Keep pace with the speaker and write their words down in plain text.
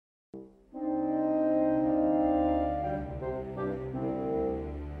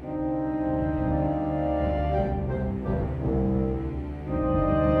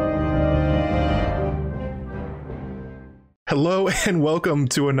Hello and welcome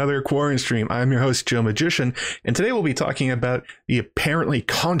to another Quarren stream. I'm your host, Joe Magician, and today we'll be talking about the apparently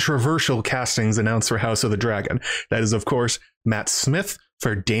controversial castings announced for House of the Dragon. That is, of course, Matt Smith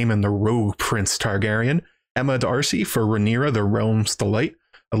for Daemon the Rogue Prince Targaryen, Emma Darcy for Rhaenyra the Realm's Delight,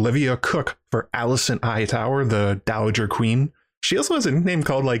 Olivia Cook for Alicent Hightower, the Dowager Queen. She also has a nickname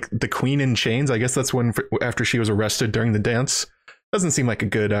called like the Queen in Chains. I guess that's when after she was arrested during the dance. Doesn't seem like a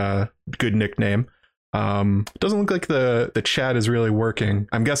good nickname. Doesn't look like the chat is really working.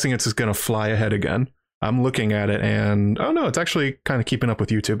 I'm guessing it's just gonna fly ahead again. I'm looking at it and oh no, it's actually kind of keeping up with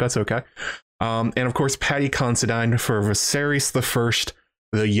YouTube. That's okay. And of course, Paddy Considine for Viserys the First,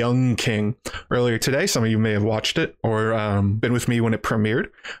 the Young King. Earlier today, some of you may have watched it or been with me when it premiered.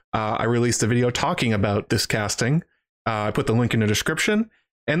 I released a video talking about this casting. I put the link in the description,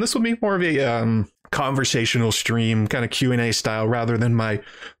 and this will be more of a conversational stream, kind of Q&A style, rather than my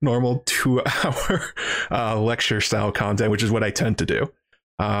normal 2-hour lecture style content, which is what I tend to do.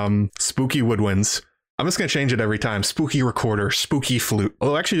 Spooky woodwinds. I'm just going to change it every time. Spooky recorder, spooky flute.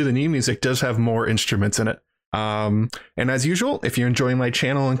 Although actually the new music does have more instruments in it. And as usual, if you're enjoying my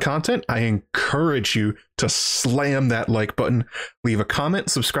channel and content, I encourage you to slam that like button, leave a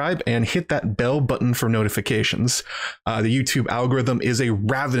comment, subscribe, and hit that bell button for notifications. The YouTube algorithm is a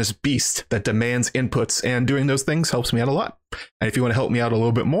ravenous beast that demands inputs, and doing those things helps me out a lot. And if you want to help me out a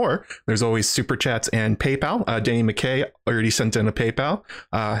little bit more, there's always super chats and PayPal. Danny McKay already sent in a PayPal,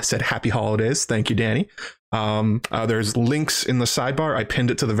 said happy holidays. Thank you, Danny. There's links in the sidebar. I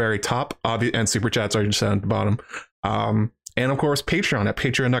pinned it to the very top, and super chats are just at the bottom. And of course, Patreon at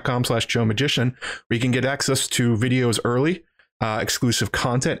patreon.com/Joe Magician, where you can get access to videos early, exclusive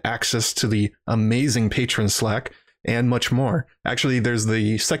content, access to the amazing patron Slack, and much more. Actually, there's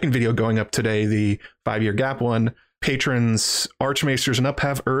the second video going up today, the 5-year gap one. Patrons, Archmaesters, and up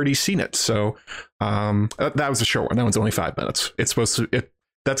have already seen it. So that was a short one. That one's only 5 minutes. It's supposed to.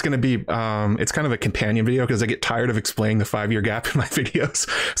 That's going to be, it's kind of a companion video because I get tired of explaining the 5-year gap in my videos.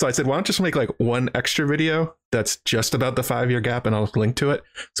 So I said, why don't just make like one extra video that's just about the 5-year gap, and I'll link to it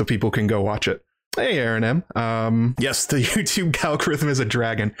so people can go watch it. Hey, Aaron M. Yes, the YouTube algorithm is a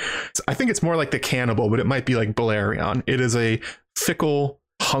dragon. I think it's more like the cannibal, but it might be like Balerion. It is a fickle,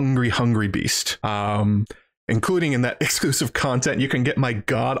 hungry beast. Including in that exclusive content, you can get my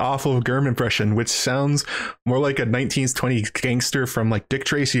god-awful Germ impression, which sounds more like a 1920s gangster from like Dick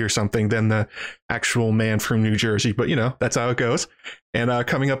Tracy or something than the actual man from New Jersey. But, you know, that's how it goes. And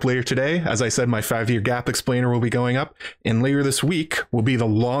coming up later today, as I said, my 5-year gap explainer will be going up. And later this week will be the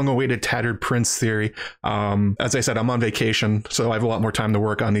long-awaited Tattered Prince theory. As I said, I'm on vacation, so I have a lot more time to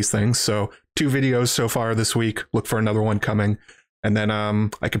work on these things. So 2 videos so far this week. Look for another one coming. And then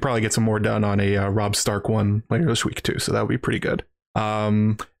I could probably get some more done on a Robb Stark one later this week, too. So that would be pretty good.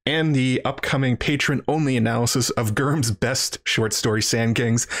 And the upcoming patron-only analysis of Germ's best short story, Sand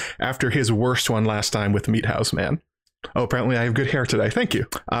Kings, after his worst one last time with Meat House Man. Oh, apparently I have good hair today. Thank you.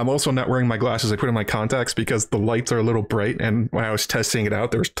 I'm also not wearing my glasses. I put in my contacts because the lights are a little bright. And when I was testing it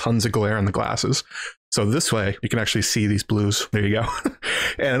out, there was tons of glare on the glasses. So this way, you can actually see these blues. There you go.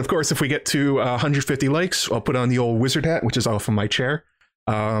 And of course, if we get to 150 likes, I'll put on the old wizard hat, which is off of my chair.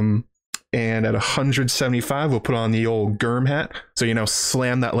 And at 175, we'll put on the old Germ hat. So, you know,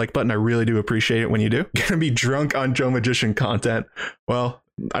 slam that like button. I really do appreciate it when you do. Gonna be drunk on Joe Magician content. Well,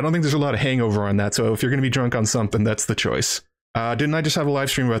 I don't think there's a lot of hangover on that. So if you're going to be drunk on something, that's the choice. Didn't I just have a live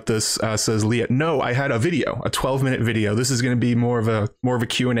stream about this? Says Leah. No, I had a video, a 12-minute video. This is going to be more of a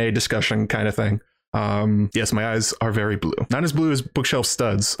Q&A discussion kind of thing. Yes, my eyes are very blue. Not as blue as Bookshelf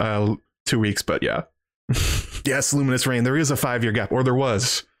Studs 2 weeks, but yeah. Yes, Luminous Rain. There is a 5-year gap, or there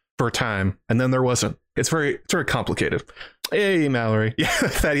was for a time, and then there wasn't. It's very complicated. Hey, Mallory. Yeah,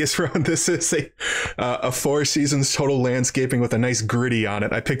 Thaddeus Rowan. This is a 4 seasons total landscaping with a nice gritty on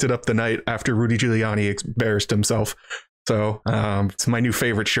it. I picked it up the night after Rudy Giuliani embarrassed himself. So it's my new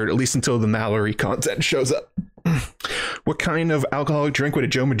favorite shirt, at least until the Mallory content shows up. What kind of alcoholic drink would a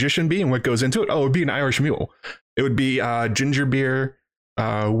Joe Magician be, and what goes into it? Oh, it would be an Irish mule. It would be ginger beer,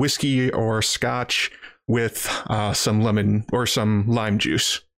 whiskey or scotch with some lemon or some lime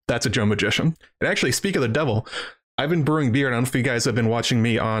juice. That's a Joe Magician. And actually, speak of the devil, I've been brewing beer. I don't know if you guys have been watching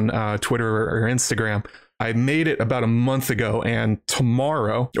me on Twitter or Instagram. I made it about a month ago, and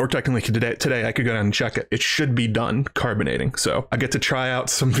tomorrow, or technically today, I could go down and check it. It should be done carbonating. So I get to try out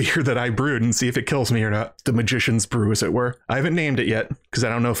some beer that I brewed and see if it kills me or not. The Magician's Brew, as it were. I haven't named it yet because I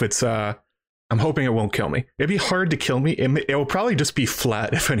don't know if it's, I'm hoping it won't kill me. It'd be hard to kill me. It will probably just be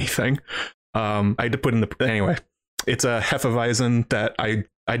flat, if anything. I had to put in anyway, it's a Hefeweizen that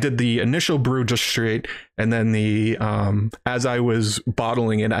I did the initial brew just straight, and then the as I was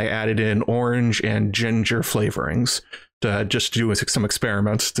bottling it, I added in orange and ginger flavorings just do some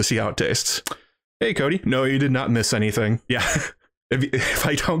experiments to see how it tastes. Hey, Cody. No, you did not miss anything. Yeah. If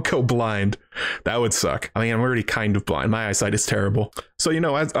I don't go blind, that would suck. I mean, I'm already kind of blind. My eyesight is terrible. So,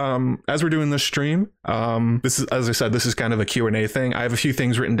 as we're doing this stream, this is, as I said, this is kind of a Q&A thing. I have a few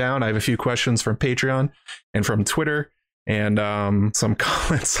things written down. I have a few questions from Patreon and from Twitter, and some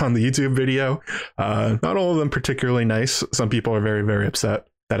comments on the YouTube video. Not all of them particularly nice. Some people are very, very upset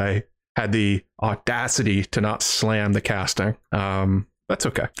that I had the audacity to not slam the casting. That's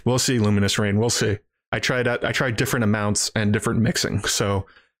okay. We'll see, Luminous Rain. We'll see. I tried different amounts and different mixing. So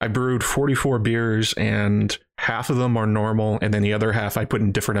I brewed 44 beers, and half of them are normal, and then the other half I put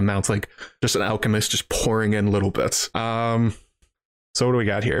in different amounts, like just an alchemist just pouring in little bits. So what do we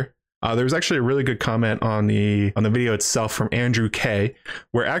got here? There was actually a really good comment on the video itself from Andrew K,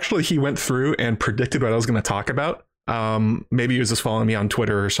 where actually he went through and predicted what I was going to talk about. Maybe he was just following me on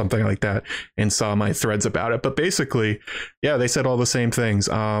Twitter or something like that and saw my threads about it. But basically, yeah, they said all the same things.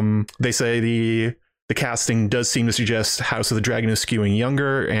 They say the casting does seem to suggest House of the Dragon is skewing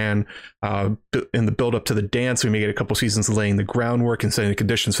younger, and in the build up to the dance, we may get a couple seasons laying the groundwork and setting the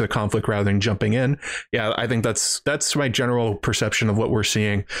conditions for the conflict rather than jumping in. Yeah, I think that's my general perception of what we're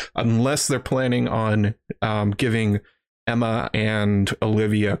seeing, unless they're planning on giving Emma and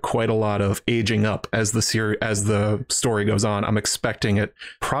Olivia quite a lot of aging up as the story goes on. I'm expecting it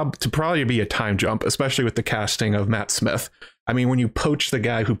to probably be a time jump, especially with the casting of Matt Smith. I mean, when you poach the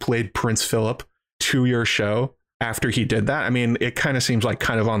guy who played Prince Philip to your show after he did that, I mean, it kind of seems like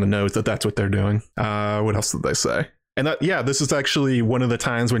kind of on the nose that that's what they're doing. What else did they say? And that, yeah, this is actually one of the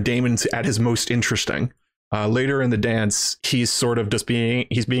times when Daemon's at his most interesting. Later in the dance, he's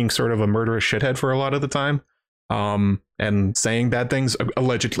being sort of a murderous shithead for a lot of the time. And saying bad things,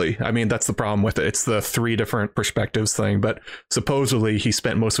 allegedly. I mean, that's the problem with it. It's the 3 different perspectives thing, but supposedly he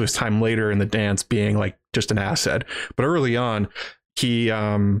spent most of his time later in the dance being like just an asshead. But early on, he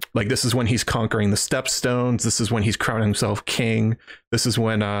this is when he's conquering the Stepstones. This is when he's crowning himself king. This is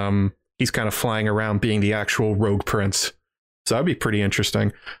when he's kind of flying around being the actual rogue prince. So that'd be pretty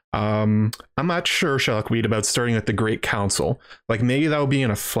interesting. I'm not sure, Shalakweed, about starting at the Great Council. Like, maybe that would be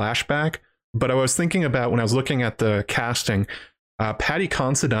in a flashback. But I was thinking about, when I was looking at the casting, Paddy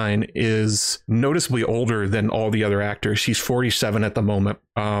Considine is noticeably older than all the other actors. He's 47 at the moment.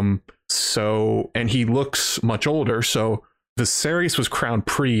 And he looks much older. So Viserys was crowned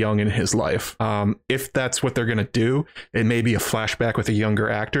pretty young in his life. If that's what they're going to do, it may be a flashback with a younger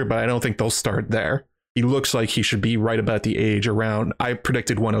actor, but I don't think they'll start there. He looks like he should be right about the age around, I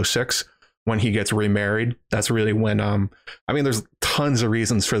predicted 106. When he gets remarried. That's really when I mean, there's tons of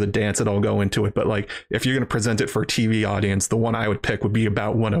reasons for the dance that I'll go into it, but like, if you're going to present it for a TV audience, the one I would pick would be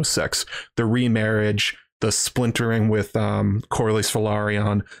about 106. The remarriage, the splintering with Corlys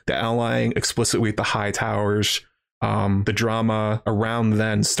Velaryon, the allying explicitly with the High Towers. The drama around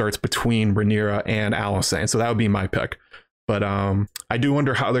then starts between Rhaenyra and Alysanne, so that would be my pick. But I do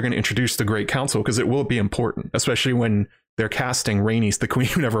wonder how they're going to introduce the Great Council, because it will be important, especially when they're casting Rhaenys, the queen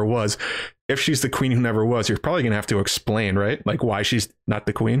who never was. If she's the queen who never was, you're probably going to have to explain, right? Like, why she's not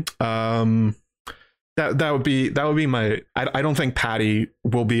the queen. That would be my. I don't think Paddy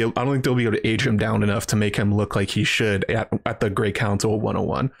will be. I don't think they'll be able to age him down enough to make him look like he should at the Great Council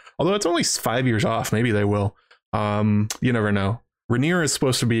 101. Although it's only 5 years off, maybe they will. You never know. Rhaenyra is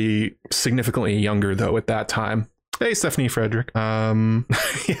supposed to be significantly younger though at that time. Hey, Stephanie Frederick. Yeah,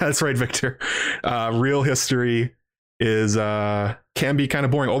 that's right, Victor. Real history is can be kind of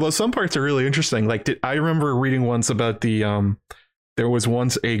boring, although some parts are really interesting. Like, I remember reading once about the there was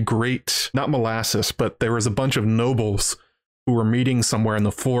once a great, not molasses, but there was a bunch of nobles who were meeting somewhere and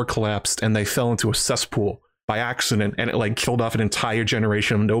the floor collapsed and they fell into a cesspool by accident, and it like killed off an entire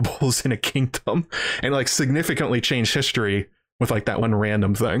generation of nobles in a kingdom, and like significantly changed history with like that one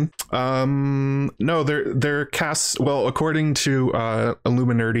random thing. No, they're cast, well, according to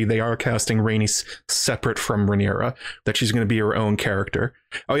Illuminati, they are casting Rhaenys separate from Rhaenyra, that she's going to be her own character.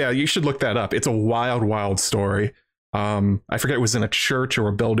 Oh yeah, you should look that up. It's a wild story. I forget, it was in a church or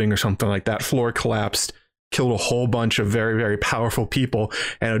a building or something like that. Floor collapsed, killed a whole bunch of very, very powerful people,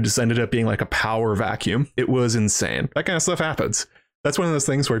 and it just ended up being like a power vacuum. It was insane. That kind of stuff happens. That's one of those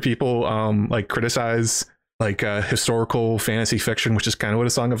things where people like criticize like historical fantasy fiction, which is kind of what A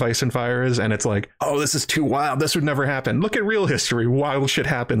Song of Ice and Fire is. And it's like, oh, this is too wild. This would never happen. Look at real history. Wild shit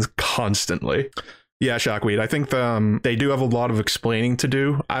happens constantly. Yeah, Shockweed. I think they do have a lot of explaining to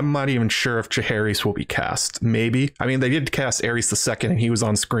do. I'm not even sure if Jaehaerys will be cast. Maybe. I mean, they did cast Aerys II, and he was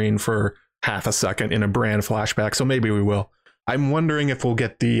on screen for half a second in a Bran flashback, so maybe we will. I'm wondering if we'll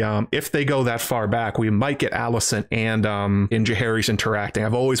get the if they go that far back, we might get Alicent and Jaehaerys interacting.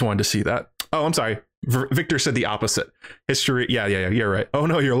 I've always wanted to see that. Oh, I'm sorry. Victor said the opposite. History. Yeah, you're right. Oh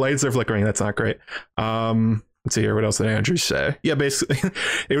no, your lights are flickering. That's not great. Let's see here. What else did Andrew say? Yeah, basically,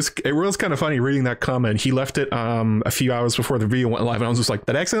 it was kind of funny reading that comment. He left it a few hours before the video went live, and I was just like,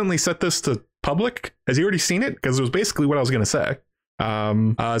 did I accidentally set this to public? Has he already seen it? Because it was basically what I was going to say.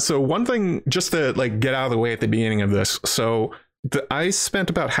 So one thing, just to like get out of the way at the beginning of this. So I spent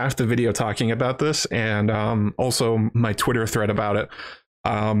about half the video talking about this, and also my Twitter thread about it.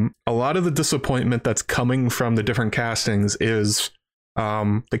 A lot of the disappointment that's coming from the different castings is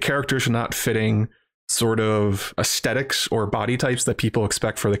the characters not fitting sort of aesthetics or body types that people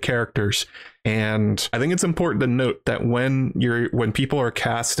expect for the characters. And I think it's important to note that when people are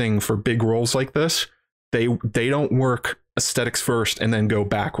casting for big roles like this, they don't work aesthetics first and then go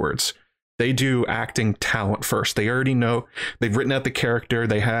backwards. They do acting talent first. They already know, they've written out the character.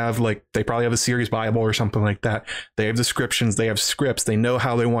 They probably have a series Bible or something like that. They have descriptions, they have scripts, they know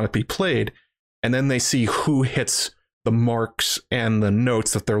how they want it to be played. And then they see who hits the marks and the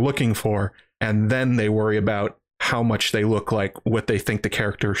notes that they're looking for. And then they worry about how much they look like what they think the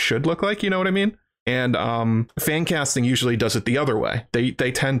character should look like. You know what I mean? And fan casting usually does it the other way. They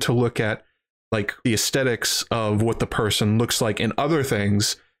tend to look at like the aesthetics of what the person looks like in other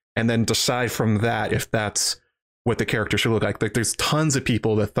things, and then decide from that if that's what the character should look like. Like there's tons of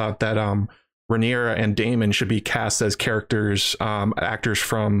people that thought that Rhaenyra and Daemon should be cast as characters, actors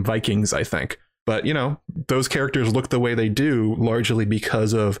from Vikings, I think. But you know, those characters look the way they do largely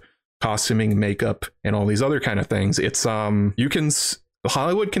because of costuming, makeup, and all these other kind of things. It's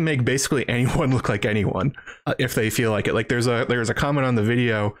Hollywood can make basically anyone look like anyone if they feel like it. Like there's a comment on the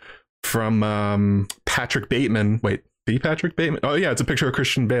video from Patrick Bateman. Wait, the Patrick Bateman? Oh yeah, it's a picture of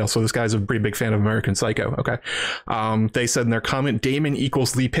Christian Bale. So this guy's a pretty big fan of American Psycho. Okay, they said in their comment, Daemon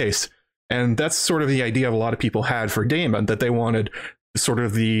equals Lee Pace, and that's sort of the idea of a lot of people had for Daemon, that they wanted sort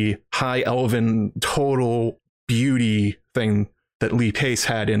of the high elven total beauty thing that Lee Pace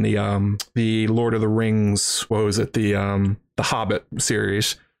had in the Lord of the Rings, what was it, the Hobbit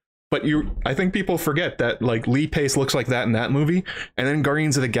series. But I think people forget that like Lee Pace looks like that in that movie, and then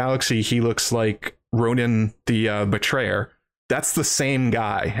Guardians of the Galaxy, he looks like Ronan the Betrayer. That's the same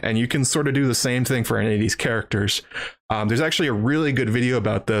guy, and you can sort of do the same thing for any of these characters. There's actually a really good video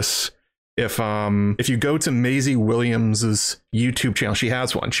about this. If you go to Maisie Williams's YouTube channel, she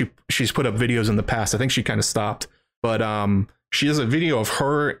has one. She's put up videos in the past. I think she kind of stopped, but she has a video of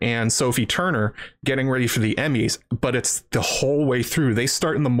her and Sophie Turner getting ready for the Emmys, but it's the whole way through. They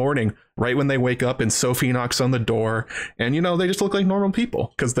start in the morning, right when they wake up, and Sophie knocks on the door, and you know, they just look like normal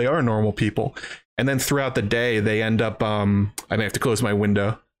people because they are normal people. And then throughout the day, they end up, I may have to close my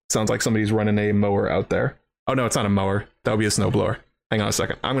window. Sounds like somebody's running a mower out there. Oh no, it's not a mower. That would be a snowblower. Hang on a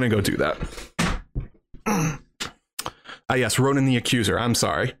second. I'm going to go do that. Yes, Ronan the Accuser. I'm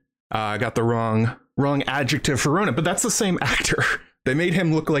sorry. I got the wrong adjective for Ronan, but that's the same actor. They made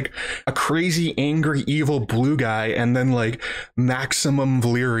him look like a crazy, angry, evil blue guy, and then like maximum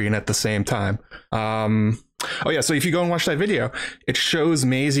Valyrian at the same time. Oh yeah, so if you go and watch that video, it shows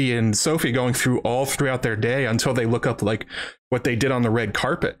Maisie and Sophie going through all throughout their day until they look up like what they did on the red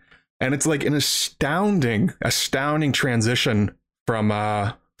carpet. And it's like an astounding transition from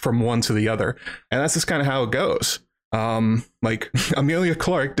one to the other. And that's just kind of how it goes. Like Emilia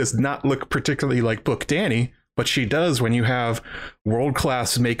Clarke does not look particularly like Book Dany, but she does when you have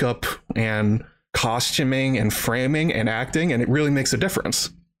world-class makeup and costuming and framing and acting, and it really makes a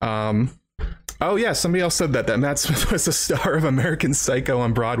difference. Oh yeah, somebody else said that Matt Smith was a star of American Psycho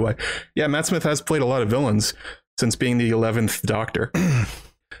on Broadway. Yeah, Matt Smith has played a lot of villains since being the 11th Doctor.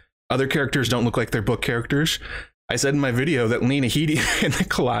 Other characters don't look like their book characters. I said in my video that Lena Headey and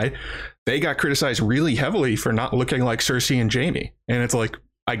Nikolai, they got criticized really heavily for not looking like Cersei and Jaime. And it's like,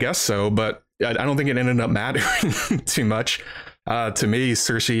 I guess so, but I don't think it ended up mattering too much. To me,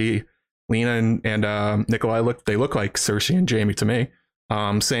 Cersei, Lena, and Nikolai look like Cersei and Jaime to me.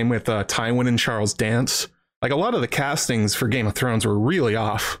 Same with Tywin and Charles Dance. Like a lot of the castings for Game of Thrones were really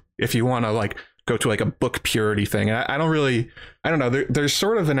off. If you want to like go to like a book purity thing, I don't know. There's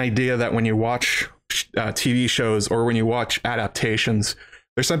sort of an idea that when you watch TV shows or when you watch adaptations,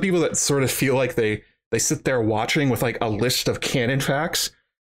 there's some people that sort of feel like they sit there watching with like a list of canon facts,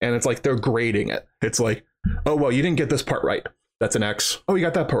 and it's like they're grading it. It's like, oh well, you didn't get this part right, that's an X. Oh, you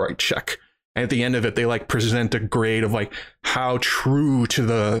got that part right, check. And at the end of it, they like present a grade of like how true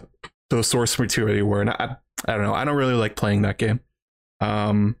to the source material they were. And I don't know. I don't really like playing that game.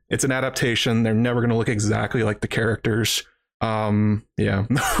 It's an adaptation. They're never going to look exactly like the characters. Yeah.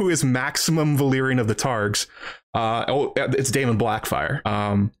 Who is Maximum Valyrian of the Targs. It's Daemon Blackfire,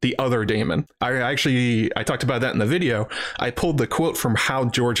 the other Daemon. I talked about that in the video. I pulled the quote from how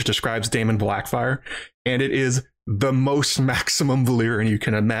George describes Daemon Blackfire, and it is the most Maximum Valyrian you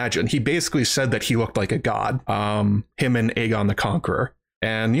can imagine. He basically said that he looked like a god, him and Aegon the Conqueror.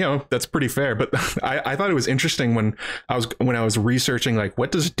 And, you know, that's pretty fair. But I thought it was interesting when I was researching, like,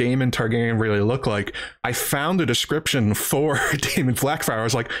 what does Daemon Targaryen really look like? I found a description for Daemon Blackfire. I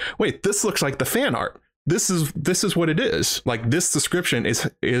was like, wait, this looks like the fan art. This is what it is. Like, this description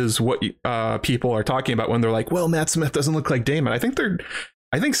is what people are talking about when they're like, well, Matt Smith doesn't look like Daemon. I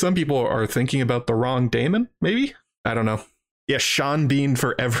think some people are thinking about the wrong Daemon, maybe. I don't know. Yeah, Sean Bean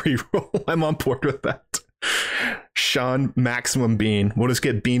for every role. I'm on board with that. Sean Maximum Bean. We'll just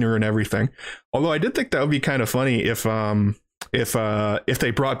get Beaner and everything. Although I did think that would be kind of funny if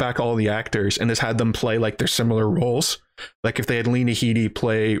they brought back all the actors and just had them play like their similar roles. Like if they had Lena Headey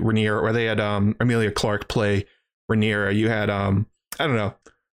play Rhaenyra, or they had Emilia Clarke play Rhaenyra. You had I don't know.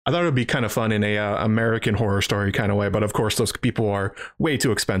 I thought it would be kind of fun in a American Horror Story kind of way, but of course those people are way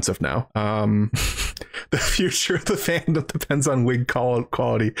too expensive now. The future of the fandom depends on wig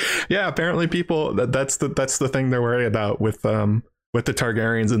quality. Yeah, apparently people that's the thing they're worried about with the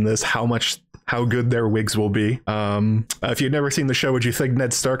Targaryens in this, how good their wigs will be. If you've never seen the show, would you think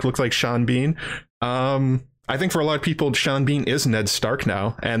Ned Stark looks like Sean Bean? I think for a lot of people, Sean Bean is Ned Stark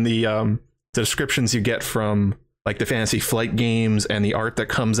now, and the descriptions you get from like the Fantasy Flight games and the art that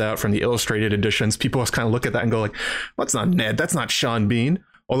comes out from the illustrated editions, people just kind of look at that and go like, well, that's not Ned, that's not Sean Bean.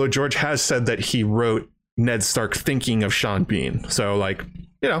 Although George has said that he wrote Ned Stark thinking of Sean Bean. So like,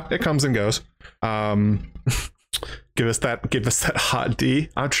 you know, it comes and goes. Give us that hot D.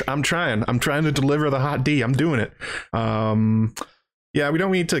 I'm trying to deliver the hot D. I'm doing it. Yeah, we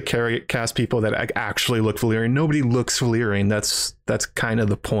don't need to cast people that actually look Valyrian. Nobody looks Valyrian. That's kind of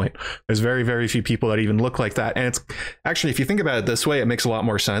the point. There's very, very few people that even look like that. And it's actually, if you think about it this way, it makes a lot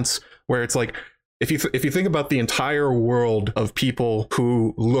more sense. Where it's like, if you think about the entire world of people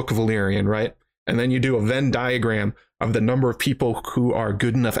who look Valyrian, right? And then you do a Venn diagram of the number of people who are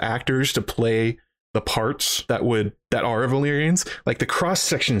good enough actors to play the parts that are Valyrians. Like the cross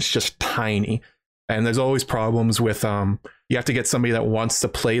section is just tiny. And there's always problems with you have to get somebody that wants to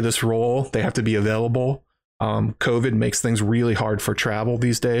play this role. They have to be available. COVID makes things really hard for travel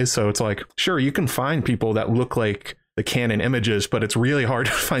these days. So it's like, sure, you can find people that look like the canon images, but it's really hard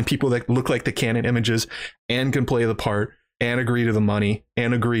to find people that look like the canon images and can play the part and agree to the money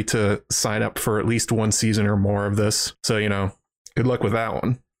and agree to sign up for at least one season or more of this. So, you know, good luck with that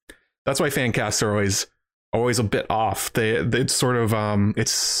one. That's why fan casts are always a bit off. It's sort of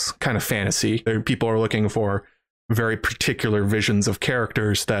it's kind of fantasy. People are looking for very particular visions of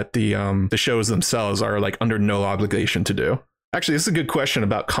characters that the shows themselves are like under no obligation to do. Actually, this is a good question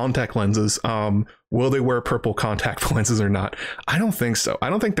about contact lenses. Will they wear purple contact lenses or not? I don't think so. I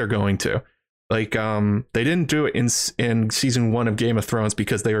don't think they're going to. Like they didn't do it in season 1 of Game of Thrones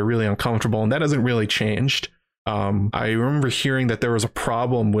because they were really uncomfortable, and that hasn't really changed. I remember hearing that there was a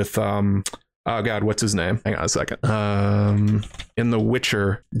problem with oh God, what's his name? Hang on a second. In The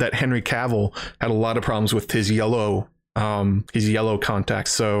Witcher, that Henry Cavill had a lot of problems with his yellow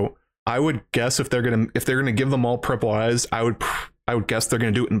contacts. So I would guess if they're gonna give them all purple eyes, I would guess they're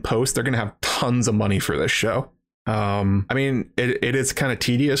gonna do it in post. They're gonna have tons of money for this show. I mean, it is kind of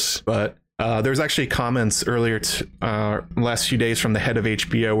tedious, but there's actually comments earlier last few days from the head of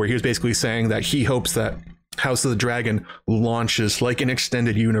HBO where he was basically saying that he hopes that House of the Dragon launches like an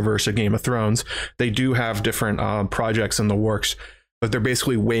extended universe of Game of Thrones. They do have different projects in the works, but they're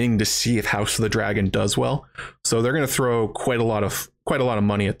basically waiting to see if House of the Dragon does well. So they're going to throw quite a lot of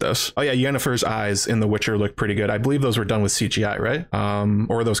money at this. Oh yeah, Yennefer's eyes in The Witcher look pretty good. I believe those were done with CGI, right?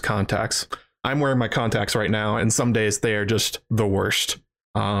 Or those contacts. I'm wearing my contacts right now, and some days they are just the worst.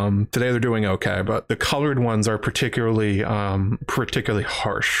 Today they're doing okay, but the colored ones are particularly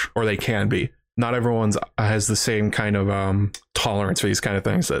harsh, or they can be. Not everyone's has the same kind of tolerance for these kind of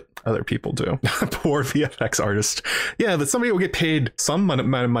things that other people do. Poor VFX artist. Yeah, but somebody will get paid some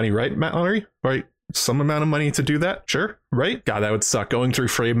amount of money, right, Matt Henry? Right? Some amount of money to do that? Sure, right? God, that would suck. Going through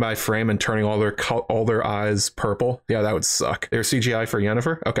frame by frame and turning all their eyes purple. Yeah, that would suck. They're CGI for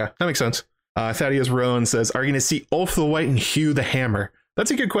Yennefer? Okay, that makes sense. Thaddeus Rowan says, are you going to see Ulf the White and Hugh the Hammer?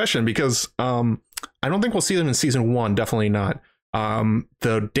 That's a good question because I don't think we'll see them in season 1. Definitely not.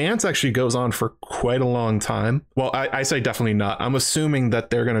 The dance actually goes on for quite a long time. Well, I say definitely not. I'm assuming that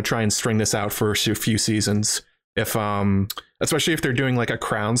they're going to try and string this out for a few seasons. If especially if they're doing like a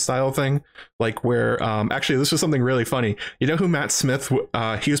Crown style thing, like where actually this was something really funny. You know who Matt Smith?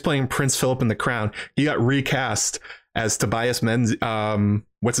 He was playing Prince Philip in The Crown. He got recast as Tobias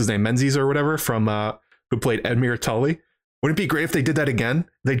what's his name, Menzies or whatever, from who played Edmure Tully. Wouldn't it be great if they did that again?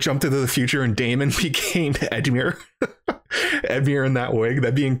 They jumped into the future and Damon became Edmure. Edmure in that wig.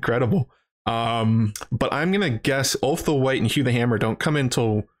 That'd be incredible. But I'm gonna guess Ulf the White and Hugh the Hammer don't come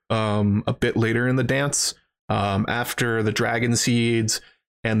until a bit later in the dance, after the Dragon Seeds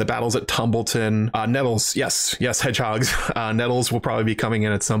and the battles at Tumbleton. Nettles, yes, hedgehogs. Nettles will probably be coming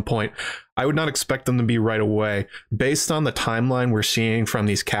in at some point. I would not expect them to be right away. Based on the timeline we're seeing from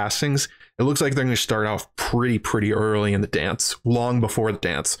these castings, it looks like they're going to start off pretty early in the dance, long before the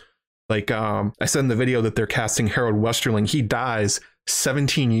dance. Like I said in the video that they're casting Harold Westerling. He dies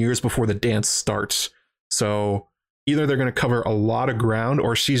 17 years before the dance starts. So either they're going to cover a lot of ground,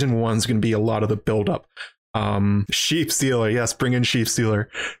 or season one's going to be a lot of the buildup. Sheep Stealer, yes, bring in Sheep Stealer.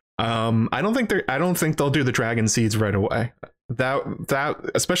 I don't think they'll do the Dragon Seeds right away.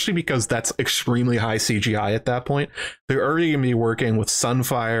 That especially because that's extremely high CGI at that point. They're already gonna be working with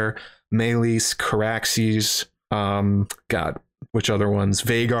Sunfire, Melis, Caraxes, God, which other ones?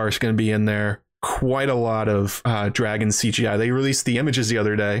 Vagar is gonna be in there. Quite a lot of Dragon CGI. They released the images the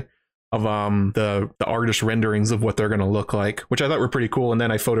other day of the artist renderings of what they're gonna look like, which I thought were pretty cool, and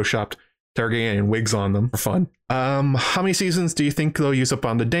then I photoshopped Targaryen wigs on them for fun. How many seasons do you think they'll use up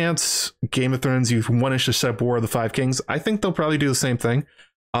on the dance? Game of Thrones, you've one-ish to set up War of the Five Kings. I think they'll probably do the same thing.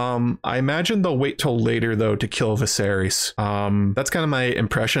 I imagine they'll wait till later though to kill Viserys. That's kind of my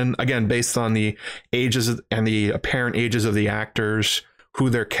impression, again based on the ages and the apparent ages of the actors, who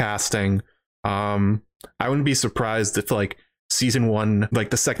they're casting. I wouldn't be surprised if like season one, like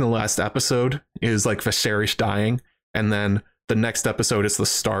the second to last episode is like Viserys dying, and then the next episode is the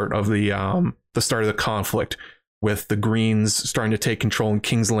start of the conflict, with the Greens starting to take control in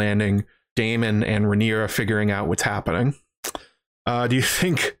King's Landing, Daemon and Rhaenyra figuring out what's happening. Do you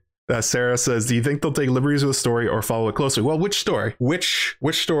think, Sarah says, do you think they'll take liberties with the story or follow it closely? Well, which story? Which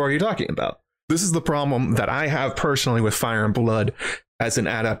story are you talking about? This is the problem that I have personally with Fire and Blood as an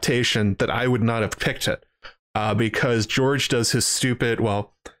adaptation, that I would not have picked it, because George does his stupid,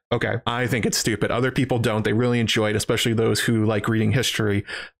 well, okay, I think it's stupid. Other people don't. They really enjoy it, especially those who like reading history.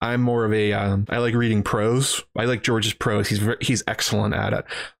 I'm more of a, I like reading prose. I like George's prose. He's excellent at it.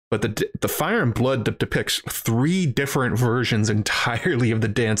 But the Fire and Blood depicts 3 different versions entirely of the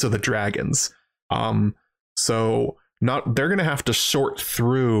Dance of the Dragons. So they're going to have to sort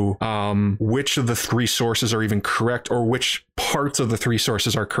through which of the 3 sources are even correct, or which parts of the 3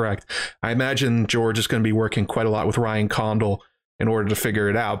 sources are correct. I imagine George is going to be working quite a lot with Ryan Condal in order to figure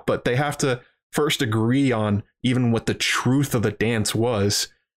it out, but they have to first agree on even what the truth of the dance was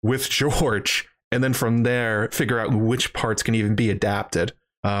with George, and then from there figure out which parts can even be adapted.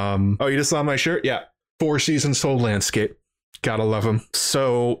 Oh, you just saw my shirt? Yeah, 4 seasons Soul Landscape, gotta love him.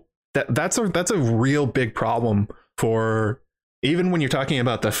 So that's a real big problem for, even when you're talking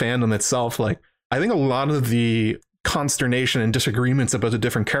about the fandom itself. Like, I think a lot of the consternation and disagreements about the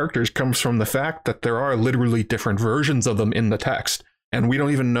different characters comes from the fact that there are literally different versions of them in the text, and we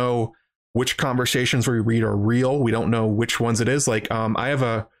don't even know which conversations we read are real. We don't know which ones it is. Like, I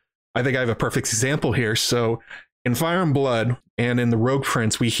think I have a perfect example here. So in Fire and Blood and in The Rogue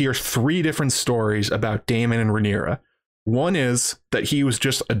Prince, we hear 3 different stories about Daemon and Rhaenyra. One is that he was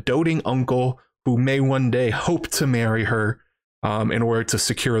just a doting uncle who may one day hope to marry her in order to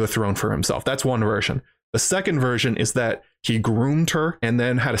secure the throne for himself. That's one version. The second version is that he groomed her and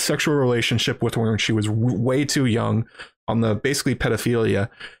then had a sexual relationship with her when she was way too young, on the basically pedophilia,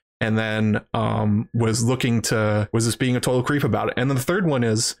 and then was just being a total creep about it. And then the third one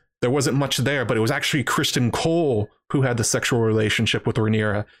is there wasn't much there, but it was actually Kristen Cole who had the sexual relationship with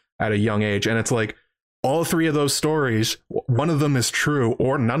Rhaenyra at a young age. And it's like, all 3 of those stories, one of them is true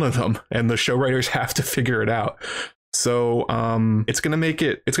or none of them, and the show writers have to figure it out. So it's gonna make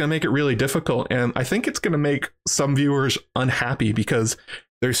it really difficult, and I think it's gonna make some viewers unhappy because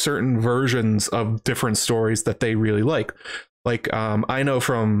there's certain versions of different stories that they really like. Like I know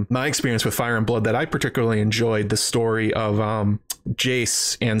from my experience with Fire and Blood that I particularly enjoyed the story of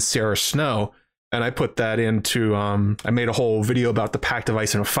Jace and Sarah Snow, and I put that into I made a whole video about the Pact of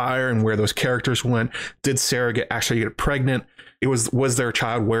Ice and Fire and where those characters went. Did Sarah actually get pregnant? Was there a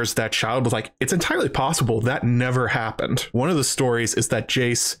child? Where's that child? But like, it's entirely possible that never happened. One of the stories is that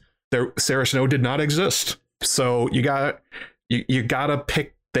Sarah Snow did not exist. So you gotta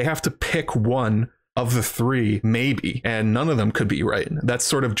pick. They have to pick one of the 3, maybe, and none of them could be right. That's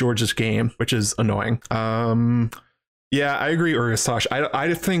sort of George's game, which is annoying. Yeah, I agree, Urisash.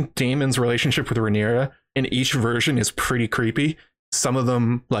 I think Daemon's relationship with Rhaenyra in each version is pretty creepy. Some of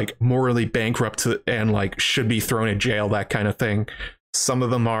them like morally bankrupt and like should be thrown in jail, that kind of thing. Some of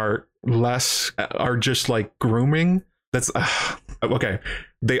them are just like grooming. That's okay.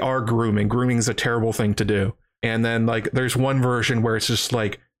 They are grooming. Grooming is a terrible thing to do. And then like there's one version where it's just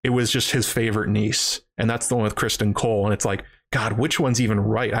like it was just his favorite niece, and that's the one with Kristen Cole. And it's like, God, which one's even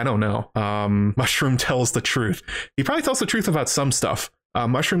right? I don't know. Mushroom tells the truth. He probably tells the truth about some stuff.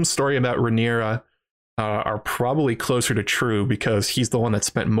 Mushroom's story about Rhaenyra are probably closer to true because he's the one that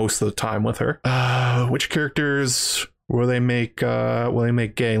spent most of the time with her. Which characters will they make gay?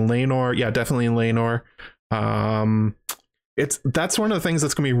 Laenor, yeah, definitely Laenor. That's one of the things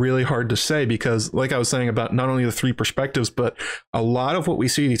that's going to be really hard to say because, like I was saying about not only the three perspectives, but a lot of what we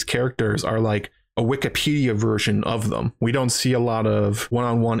see these characters are like a Wikipedia version of them. We don't see a lot of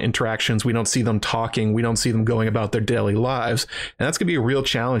one-on-one interactions. We don't see them talking. We don't see them going about their daily lives. And that's going to be a real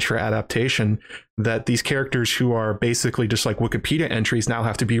challenge for adaptation, that these characters who are basically just like Wikipedia entries now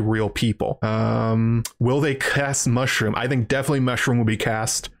have to be real people. Will they cast Mushroom? I think definitely Mushroom will be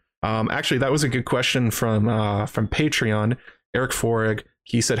cast. Actually, that was a good question from Patreon. Eric Forrig.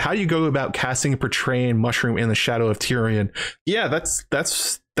 He said, "How do you go about casting and portraying Mushroom in the shadow of Tyrion?" Yeah, that's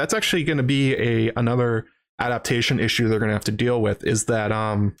actually going to be another adaptation issue they're going to have to deal with. Is that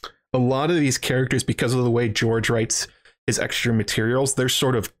a lot of these characters, because of the way George writes his extra materials, they're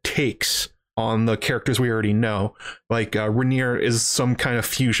sort of takes on the characters we already know. Like Rhaenyra is some kind of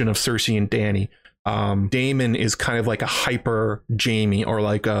fusion of Cersei and Dany. Daemon is kind of like a hyper Jaime or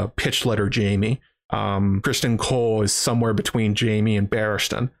like a pitch letter Jaime. Kristen Cole is somewhere between Jaime and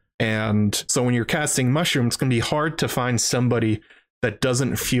Barristan. And so when you're casting Mushroom, it's going to be hard to find somebody that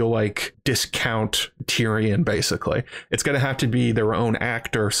doesn't feel like discount Tyrion, basically. It's going to have to be their own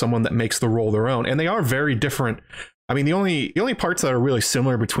actor, someone that makes the role their own. And they are very different. I mean, the only parts that are really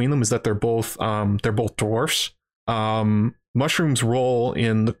similar between them is that they're both dwarfs. Mushroom's role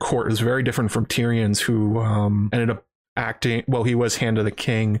in the court is very different from Tyrion's, who ended up acting, well, he was Hand of the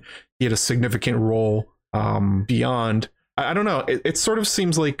King. He had a significant role beyond. I don't know. It sort of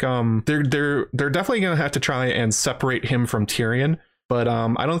seems like they're definitely going to have to try and separate him from Tyrion, but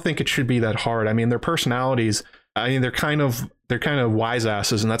I don't think it should be that hard. I mean, their personalities, I mean, they're kind of wise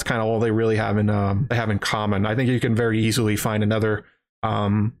asses, and that's kind of all they really have in common. I think you can very easily find another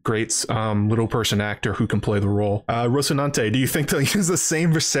great little person actor who can play the role. Rosinante, do you think they'll use the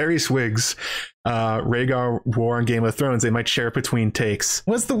same Viserys wigs Rhaegar wore on Game of Thrones? They might share it between takes.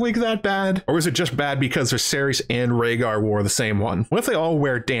 Was the wig that bad? Or was it just bad because Viserys and Rhaegar wore the same one? What if they all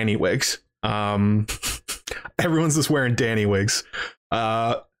wear Dany wigs? Everyone's just wearing Dany wigs.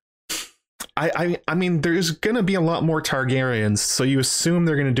 I mean, there's gonna be a lot more Targaryens, so you assume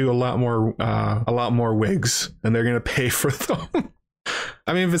they're gonna do a lot more wigs, and they're gonna pay for them.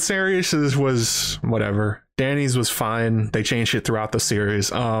 I mean, Viserys was whatever. Dany's was fine. They changed it throughout the series.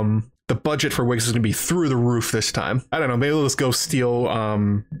 The budget for wigs is gonna be through the roof this time. I don't know. Maybe they'll just go steal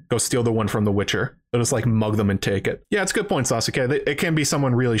the one from The Witcher. They'll just like mug them and take it. Yeah, it's a good point, Sasuke. It can be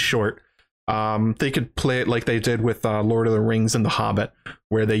someone really short. They could play it like they did with Lord of the Rings and The Hobbit,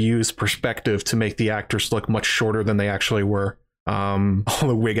 where they use perspective to make the actors look much shorter than they actually were. All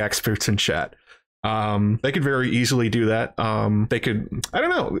the wig experts in chat. They could very easily do that. They could, I don't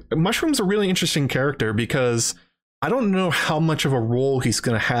know. Mushroom's a really interesting character because I don't know how much of a role he's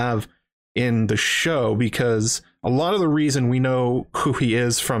going to have in the show, because a lot of the reason we know who he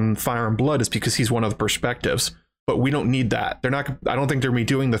is from Fire and Blood is because he's one of the perspectives. But we don't need that. I don't think they're going to be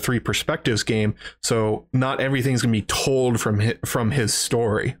doing the three perspectives game, so not everything's going to be told from his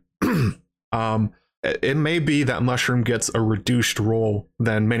story. It may be that Mushroom gets a reduced role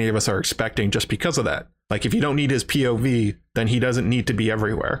than many of us are expecting just because of that. Like, if you don't need his POV, then he doesn't need to be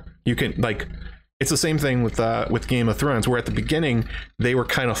everywhere. You can, like, it's the same thing with Game of Thrones, where at the beginning they were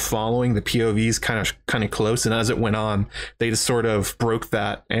kind of following the POVs kind of close, and as it went on, they just sort of broke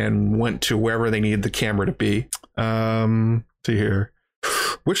that and went to wherever they needed the camera to be. See here.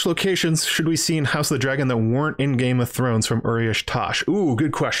 Which locations should we see in House of the Dragon that weren't in Game of Thrones from Uriash Tosh? Ooh,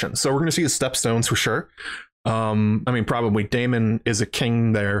 good question. So we're going to see the Stepstones for sure. I mean, probably Daemon is a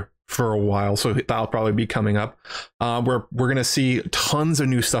king there for a while, so that'll probably be coming up. We're going to see tons of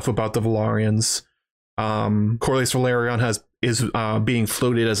new stuff about the Velaryons. Corlys Velaryon is being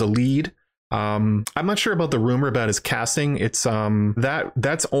floated as a lead. I'm not sure about the rumor about his casting. It's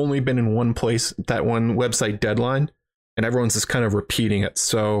that's only been in one place, that one website, Deadline, and everyone's just kind of repeating it.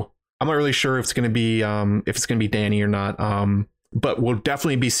 So I'm not really sure if it's going to be Dany or not. But we'll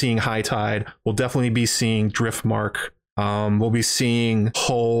definitely be seeing High Tide. We'll definitely be seeing Driftmark. We'll be seeing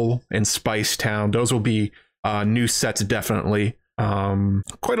Hull and Spice Town. Those will be new sets, definitely.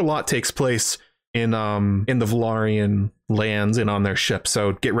 Quite a lot takes place in the Velaryon lands and on their ships,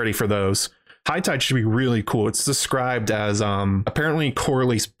 so get ready for those. High Tide should be really cool. It's described as apparently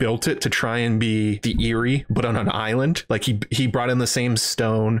Corlys built it to try and be the Eyrie, but on an island. Like he brought in the same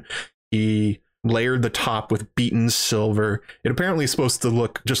stone. He layered the top with beaten silver. It apparently is supposed to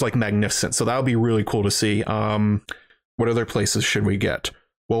look just like magnificent. So that would be really cool to see. What other places should we get?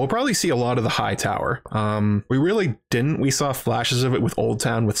 Well, we'll probably see a lot of the High Tower. We really didn't. We saw flashes of it with Old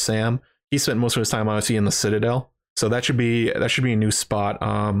Town with Sam. He spent most of his time obviously in the Citadel. So that should be a new spot.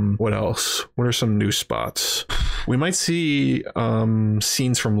 What else? What are some new spots? We might see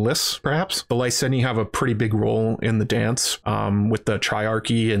scenes from Lys, perhaps. The Lyseni have a pretty big role in the dance with the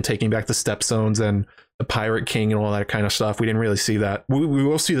Triarchy and taking back the Stepstones and the Pirate King and all that kind of stuff. We didn't really see that. We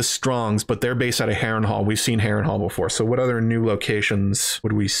will see the Strongs, but they're based out of Harrenhal. We've seen Harrenhal before. So what other new locations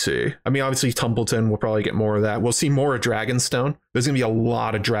would we see? I mean, obviously Templeton, we'll probably get more of that. We'll see more of Dragonstone. There's going to be a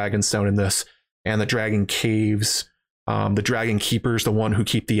lot of Dragonstone in this. And the Dragon Caves, the Dragon Keepers, the one who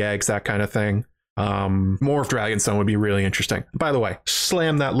keep the eggs, that kind of thing. More of Dragonstone would be really interesting. By the way,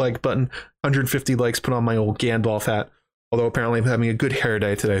 slam that like button. 150 likes, put on my old Gandalf hat. Although apparently I'm having a good hair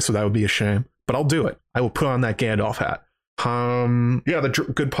day today, so that would be a shame. But I'll do it. I will put on that Gandalf hat. Yeah,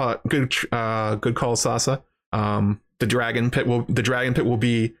 good call, Sasa. The Dragon Pit will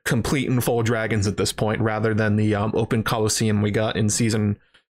be complete and full dragons at this point, rather than the open Colosseum we got in season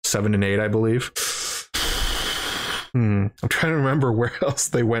 7 and 8, I believe. I'm trying to remember where else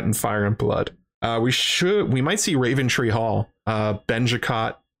they went in Fire and Blood. We might see Raventree Hall,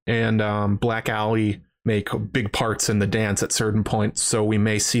 Benjicott and Black Alley make big parts in the dance at certain points, so we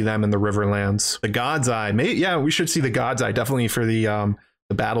may see them in the Riverlands. The God's Eye, we should see the God's Eye definitely for the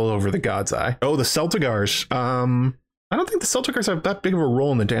battle over the God's Eye. Oh, the Celtigars. I don't think the Celticars have that big of a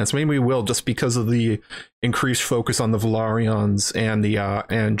role in the dance. Maybe we will, just because of the increased focus on the Velaryons and the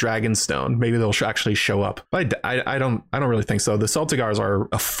and Dragonstone. Maybe they'll actually show up. But I don't really think so. The Celtigars are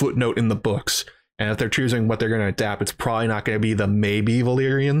a footnote in the books, and if they're choosing what they're going to adapt, it's probably not going to be the maybe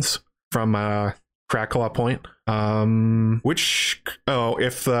Valyrians from Crackclaw Point.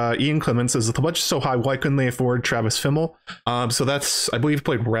 If Ian Clements says, if the budget's so high, why couldn't they afford Travis Fimmel? So that's, I believe,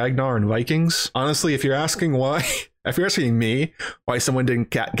 played Ragnar in Vikings. Honestly, if you're asking why, if you're asking me why someone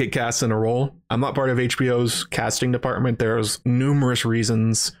didn't get cast in a role, I'm not part of HBO's casting department. There's numerous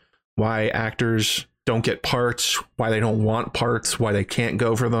reasons why actors don't get parts, why they don't want parts, why they can't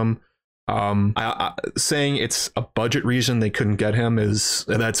go for them. Saying it's a budget reason they couldn't get him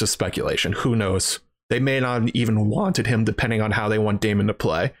that's a speculation. Who knows? They may not even wanted him, depending on how they want Daemon to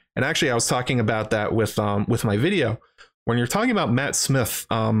play. And actually, I was talking about that with my video. When you're talking about Matt Smith,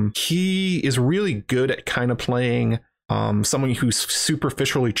 he is really good at kind of playing someone who's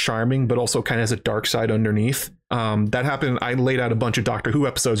superficially charming, but also kind of has a dark side underneath. That happened. I laid out a bunch of Doctor Who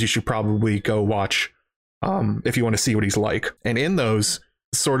episodes you should probably go watch if you want to see what he's like. And in those,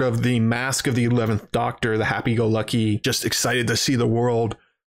 sort of the mask of the 11th Doctor, the happy-go-lucky, just excited to see the world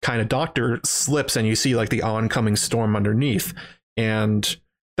kind of Doctor slips, and you see like the oncoming storm underneath. And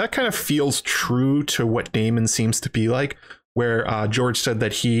that kind of feels true to what Daemon seems to be like, where George said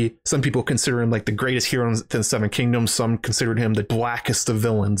that some people consider him like the greatest hero in the Seven Kingdoms. Some considered him the blackest of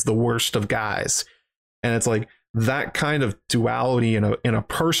villains, the worst of guys. And it's like that kind of duality in a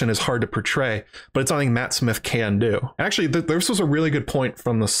person is hard to portray, but it's something Matt Smith can do. Actually, this was a really good point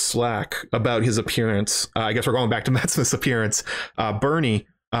from the Slack about his appearance. I guess we're going back to Matt Smith's appearance. Bernie,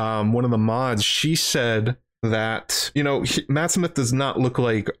 one of the mods, she said that, Matt Smith does not look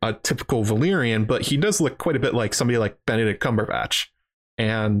like a typical Valyrian, but he does look quite a bit like somebody like Benedict Cumberbatch.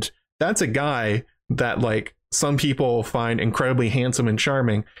 And that's a guy that like some people find incredibly handsome and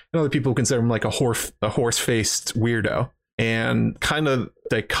charming, and other people consider him like a horse-faced weirdo. And kind of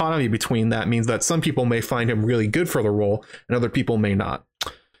the dichotomy between that means that some people may find him really good for the role, and other people may not.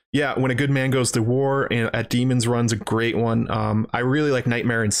 Yeah, When a Good Man Goes to War at Demons Run's a great one. I really like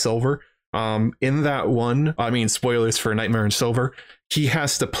Nightmare in Silver. In that one, I mean, spoilers for Nightmare in Silver, he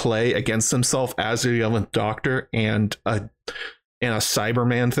has to play against himself as the 11th Doctor and a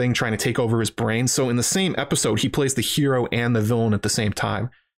Cyberman thing trying to take over his brain. So in the same episode, he plays the hero and the villain at the same time,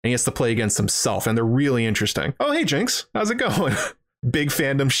 and he has to play against himself, and they're really interesting. Oh, hey, Jinx, how's it going? Big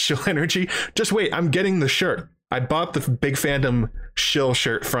fandom shill energy. Just wait, I'm getting the shirt. I bought the Big Fandom shill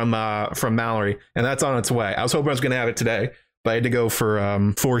shirt from Mallory, and that's on its way. I was hoping I was going to have it today, but I had to go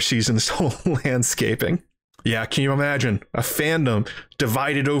for 4 seasons landscaping. Yeah, can you imagine a fandom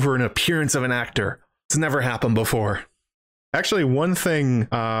divided over an appearance of an actor? It's never happened before. Actually, one thing,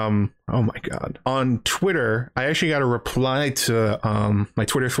 oh my God, on Twitter, I actually got a reply to my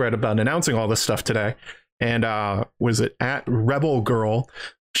Twitter thread about announcing all this stuff today. And was it at Rebel Girl?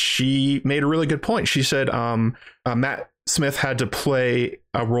 She made a really good point. She said, Matt Smith had to play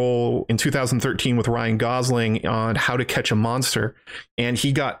a role in 2013 with Ryan Gosling on How to Catch a Monster, and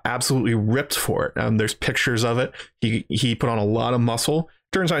he got absolutely ripped for it. There's pictures of it. He put on a lot of muscle.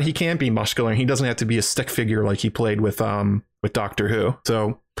 Turns out he can be muscular, and he doesn't have to be a stick figure like he played with Doctor Who.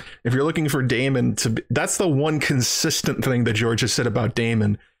 So if you're looking for Damon to be, that's the one consistent thing that George has said about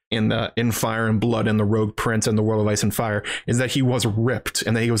Damon in Fire and Blood and the Rogue Prince and the World of Ice and Fire, is that he was ripped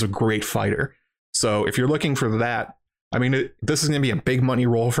and that he was a great fighter. So if you're looking for that, I mean, this is going to be a big money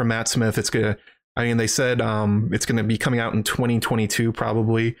role for Matt Smith. It's going to, I mean, they said it's going to be coming out in 2022,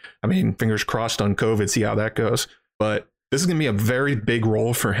 probably. I mean, fingers crossed on COVID, see how that goes. But this is going to be a very big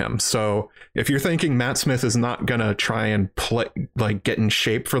role for him. So if you're thinking Matt Smith is not going to try and play, like, get in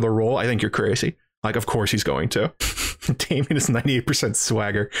shape for the role, I think you're crazy. Like, of course he's going to. Damon is 98%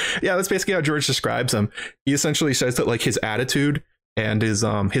 swagger. Yeah, that's basically how George describes him. He essentially says that, like, his attitude and his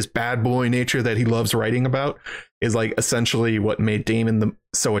bad boy nature that he loves writing about is, like, essentially what made Damon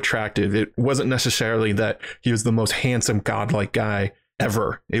so attractive. It wasn't necessarily that he was the most handsome, godlike guy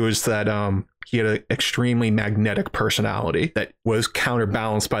ever. It was that he had an extremely magnetic personality that was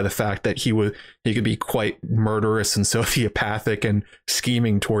counterbalanced by the fact that he could be quite murderous and sociopathic and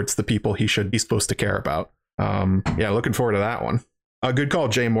scheming towards the people he's supposed to care about. Yeah, looking forward to that one. Good call,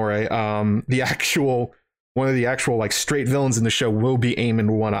 Jay Moray. One of the actual like straight villains in the show will be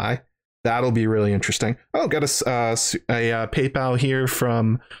Eamon One Eye. That'll be really interesting. Oh, got a PayPal here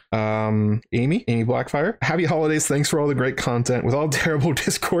from Amy Blackfire. Happy holidays. Thanks for all the great content. With all terrible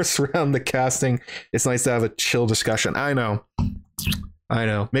discourse around the casting, it's nice to have a chill discussion. I know.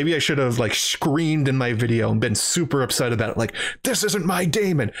 Maybe I should have like screamed in my video and been super upset about it. Like, this isn't my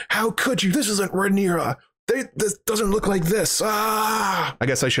Damon. How could you? This isn't Rhaenyra. This doesn't look like this. I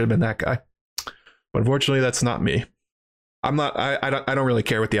guess I should have been that guy. But unfortunately, that's not me. I'm not. I don't really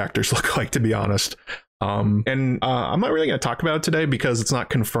care what the actors look like, to be honest. I'm not really going to talk about it today because it's not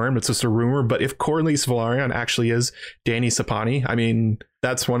confirmed. It's just a rumor. But if Corlys Velaryon actually is Danny Sapani, I mean,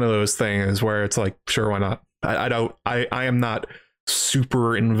 that's one of those things where it's like, sure, why not? I am not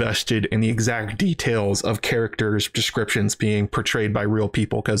super invested in the exact details of characters' descriptions being portrayed by real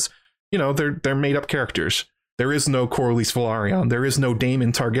people because, you know, they're made up characters. There is no Corlys Velaryon. There is no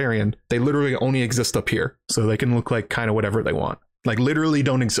Daemon Targaryen. They literally only exist up here, so they can look like kind of whatever they want. Like, literally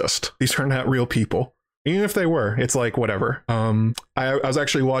don't exist. These are not real people. Even if they were, it's like whatever. I was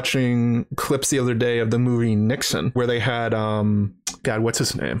actually watching clips the other day of the movie Nixon, where they had God, what's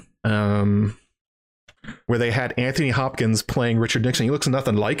his name? Where they had Anthony Hopkins playing Richard Nixon. He looks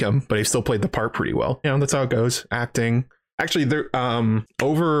nothing like him, but he still played the part pretty well. You know, that's how it goes. Acting. Actually, there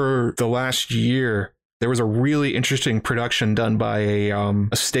over the last year, there was a really interesting production done by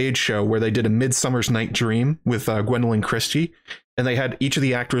a stage show where they did a Midsummer's Night Dream with Gwendolyn Christie, and they had each of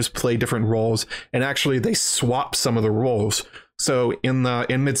the actors play different roles, and actually they swapped some of the roles. So in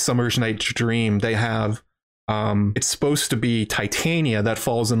Midsummer's Night Dream, they have it's supposed to be Titania that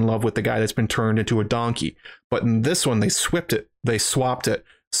falls in love with the guy that's been turned into a donkey, but in this one they swapped it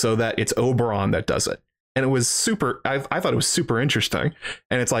so that it's Oberon that does it. And it was super, I thought it was super interesting.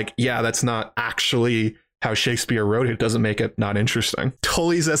 And it's like, yeah, that's not actually how Shakespeare wrote it. It doesn't make it not interesting.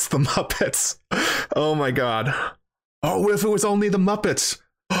 Tully's as the Muppets. Oh my God. Oh, what if it was only the Muppets?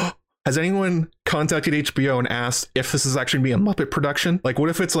 Has anyone contacted HBO and asked if this is actually going to be a Muppet production? Like, what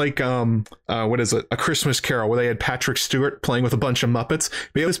if it's like, what is it? A Christmas Carol where they had Patrick Stewart playing with a bunch of Muppets?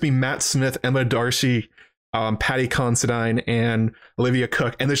 Maybe this be Matt Smith, Emma Darcy, Patty Considine, and Olivia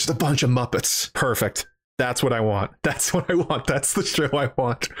Cook. And there's just a bunch of Muppets. Perfect. That's what I want. That's what I want. That's the show I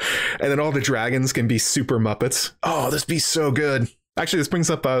want. And then all the dragons can be super Muppets. Oh, this be so good. Actually, this brings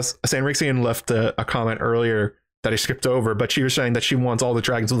up Sanrixian left a comment earlier that I skipped over, but she was saying that she wants all the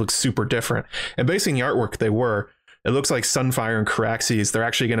dragons to look super different. And based on the artwork, they were. It looks like Sunfire and Caraxes. They're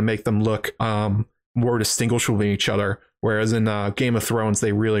actually going to make them look more distinguishable than each other. Whereas in Game of Thrones,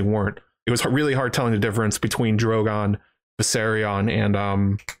 they really weren't. It was really hard telling the difference between Drogon, Viserion, and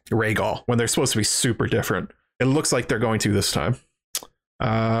Rhaegal when they're supposed to be super different. It looks like they're going to this time.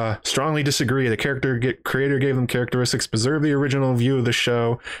 Strongly disagree. The creator gave them characteristics, preserve the original view of the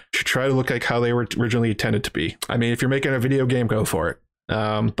show, should try to look like how they were originally intended to be. I mean, if you're making a video game, go for it.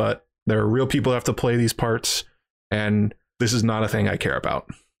 But there are real people who have to play these parts, and this is not a thing I care about.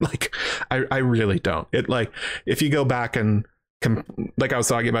 Like, I really don't. It, like, if you go back and like I was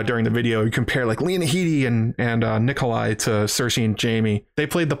talking about during the video, you compare like Lena Headey and Nikolai to Cersei and Jaime. They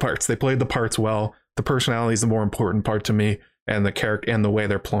played the parts. They played the parts well. The personality is the more important part to me, and the character and the way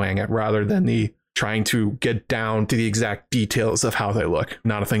they're playing it, rather than the trying to get down to the exact details of how they look.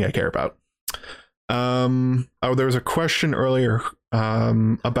 Not a thing I care about. Oh, there was a question earlier.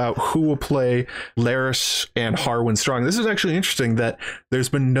 about who will play Laris and Harwin Strong. This is actually interesting that there's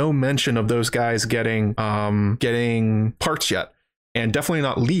been no mention of those guys getting parts yet, and definitely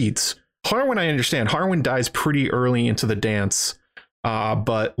not leads. Harwin, I understand. Harwin dies pretty early into the dance,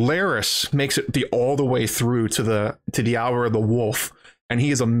 but Laris makes it all the way through to the Hour of the Wolf, and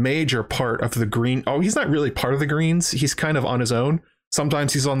he is a major part of the green. Oh, he's not really part of the Greens. He's kind of on his own.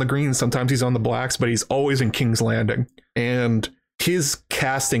 Sometimes he's on the Greens, sometimes he's on the Blacks, but he's always in King's Landing, and his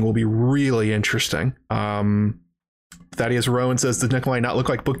casting will be really interesting. Thaddeus Rowan says, "Does Nikolai not look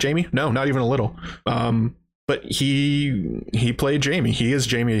like Book Jaime?" No, not even a little. But he played Jaime. He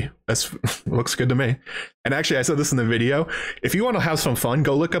is Jaime. That's looks good to me. And actually, I said this in the video. If you want to have some fun,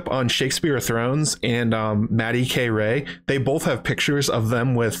 go look up on Shakespeare of Thrones and Maddie K. Ray. They both have pictures of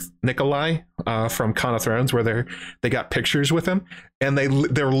them with Nikolai from Con of Thrones, where they got pictures with him, and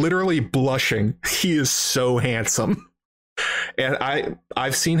they're literally blushing. He is so handsome. And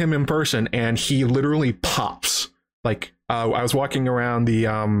I've seen him in person, and he literally pops. Like I was walking around the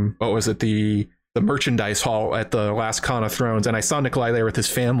the merchandise hall at the last Con of Thrones, and I saw Nikolai there with his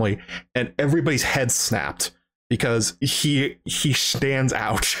family, and everybody's head snapped because he stands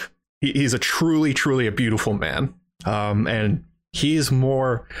out. He's a truly a beautiful man, and he's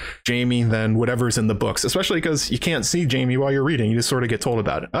more Jaime than whatever's in the books, especially because you can't see Jaime while you're reading. You just sort of get told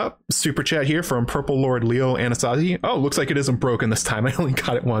about it. Oh, super chat here from Purple Lord Leo Anasazi. Oh, looks like it isn't broken this time. I only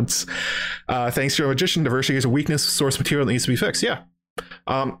got it once. Thanks to a magician, diversity is a weakness, source material that needs to be fixed. Yeah.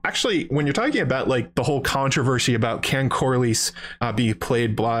 Actually, when you're talking about like the whole controversy about can Corlys be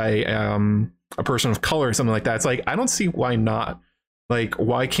played by a person of color or something like that, it's like, I don't see why not. Like,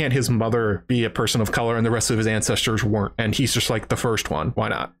 why can't his mother be a person of color and the rest of his ancestors weren't? And he's just like the first one. Why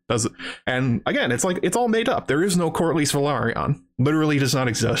not? And again, it's like, it's all made up. There is no Corlys Velaryon. Literally does not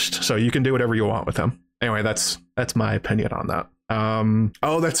exist. So you can do whatever you want with him. Anyway, that's my opinion on that.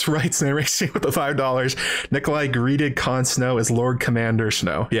 Oh, that's right. Sam Racing with the $5. Nikolai greeted Con Snow as Lord Commander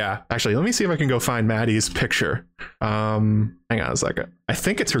Snow. Yeah, actually, let me see if I can go find Maddie's picture. Hang on a second. I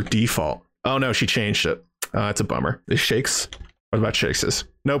think it's her default. Oh no, she changed it. It's a bummer. Is Shakes? What about Shakes's?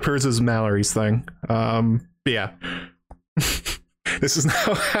 Nope, hers is Mallory's thing. Yeah. This is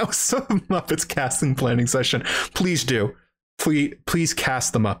now House of Muppets casting planning session. Please do. Please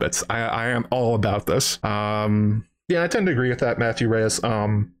cast the Muppets. I am all about this. Yeah, I tend to agree with that, Matthew Reyes.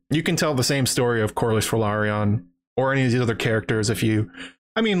 You can tell the same story of Corlys Velaryon or any of these other characters if you...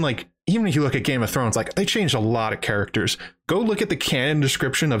 I mean, like, even if you look at Game of Thrones, like, they changed a lot of characters. Go look at the canon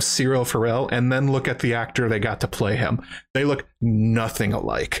description of Cyril Farrell and then look at the actor they got to play him. They look nothing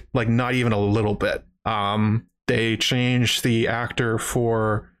alike, like not even a little bit. They changed the actor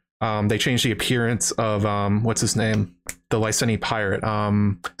for... they changed the appearance of, what's his name? The Lyseni pirate,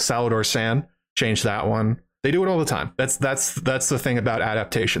 Salvador San. Changed that one. They do it all the time. That's the thing about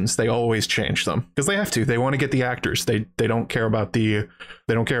adaptations. They always change them because they have to. They want to get the actors. They don't care about the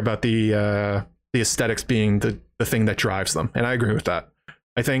aesthetics being the thing that drives them. And I agree with that.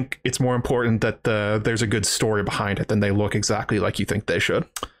 I think it's more important that there's a good story behind it than they look exactly like you think they should.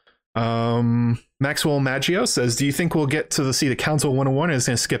 Maxwell Maggio says, do you think we'll get to see the Council 101 or is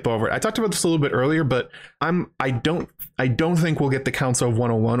going to skip over it? I talked about this a little bit earlier, but I don't think we'll get the Council of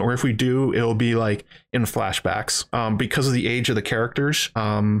 101, or if we do, it'll be like in flashbacks because of the age of the characters.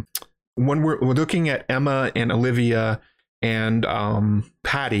 When we're looking at Emma and Olivia and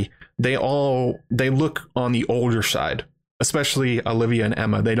Patty, they look on the older side, especially Olivia and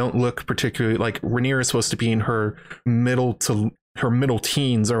Emma. They don't look particularly like Rhaenyra is supposed to be in her middle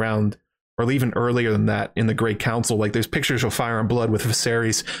teens around, or even earlier than that in the Great Council. Like there's pictures of Fire and Blood with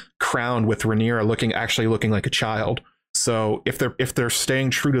Viserys crowned with Rhaenyra actually looking like a child. So if they're staying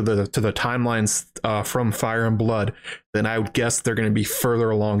true to the timelines from Fire and Blood, then I would guess they're going to be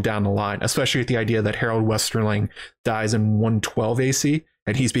further along down the line, especially with the idea that Harold Westerling dies in 112 AC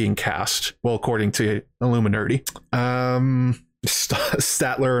and he's being cast, well, according to Illuminati.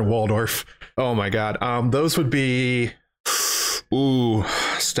 Statler and Waldorf. Oh my God. Those would be... Ooh,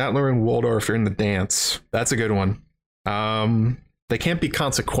 Statler and Waldorf are in the dance. That's a good one. They can't be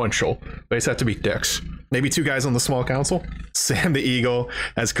consequential. They just have to be dicks. Maybe two guys on the small council. Sam the Eagle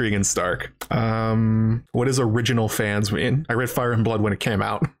as Cregan Stark. What does original fans mean? I read Fire and Blood when it came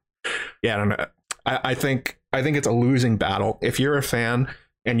out. Yeah, I don't know. I think it's a losing battle. If you're a fan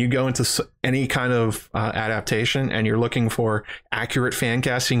and you go into any kind of adaptation and you're looking for accurate fan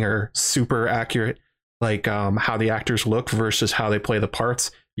casting or super accurate, like how the actors look versus how they play the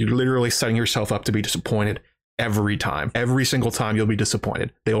parts, you're literally setting yourself up to be disappointed every time. Every single time you'll be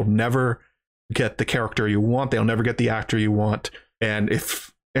disappointed. They'll never get the character you want. They'll never get the actor you want. And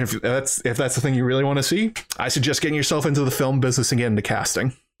if And if that's the thing you really want to see, I suggest getting yourself into the film business and getting into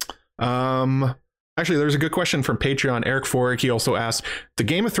casting. Actually, there's a good question from Patreon. Eric Forrick, he also asked, the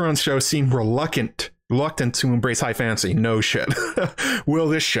Game of Thrones show seemed reluctant to embrace high fantasy. No shit. Will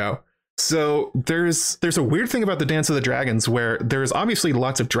this show? So there's a weird thing about the Dance of the Dragons where there's obviously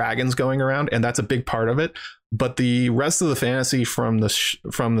lots of dragons going around, and that's a big part of it. But the rest of the fantasy from the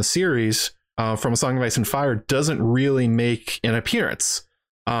series, from A Song of Ice and Fire, doesn't really make an appearance.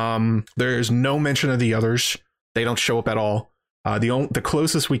 There's no mention of the others. They don't show up at all. The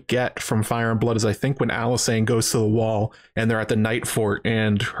closest we get from Fire and Blood is, I think, when Alysanne goes to the wall and they're at the Night Fort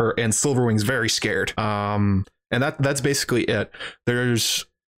and Silverwing's very scared. And that's basically it. There's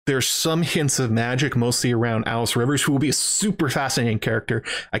some hints of magic, mostly around Alice Rivers, who will be a super fascinating character.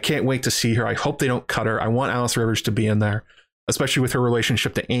 I can't wait to see her. I hope they don't cut her. I want Alice Rivers to be in there, especially with her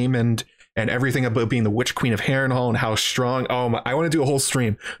relationship to Aemond and everything about being the Witch Queen of Harrenhal and how strong. I want to do a whole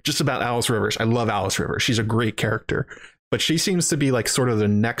stream just about Alice Rivers. I love Alice Rivers. She's a great character. But she seems to be like sort of the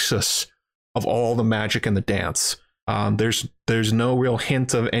nexus of all the magic in the dance. There's no real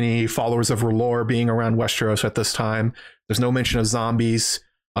hint of any followers of R'hllor being around Westeros at this time. There's no mention of zombies.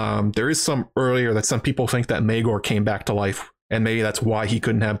 There is some earlier that some people think that Maegor came back to life, and maybe that's why he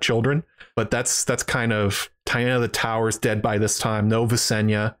couldn't have children. But that's kind of Tynna the Tower's dead by this time. No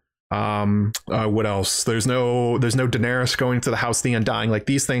Visenya. What else? There's no Daenerys going to the House of the Undying. Like,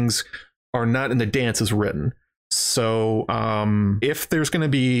 these things are not in the dance as written. So if there's going to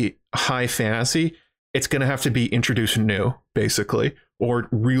be high fantasy, it's going to have to be introduced new, basically, or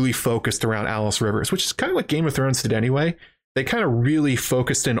really focused around Alice Rivers, which is kind of what Game of Thrones did anyway. They kind of really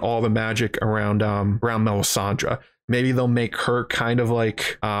focused in all the magic around Melisandre. Maybe they'll make her kind of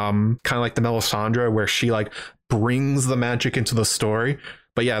like the Melisandre, where she like brings the magic into the story.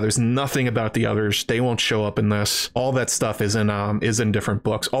 But yeah, there's nothing about the others. They won't show up in this. All that stuff is in different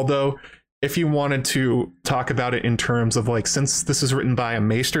books. Although, if you wanted to talk about it in terms of like, since this is written by a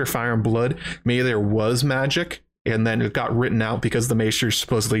Maester, Fire and Blood, maybe there was magic and then it got written out because the Maesters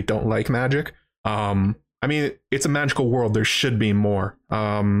supposedly don't like magic. I mean, it's a magical world. There should be more.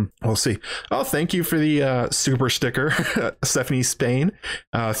 We'll see. Oh, thank you for the super sticker, Stephanie Spain.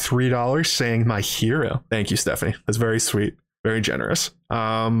 $3 saying my hero. Thank you, Stephanie. That's very sweet. Very generous.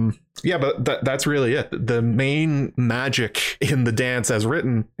 Yeah, but that's really it. The main magic in the dance as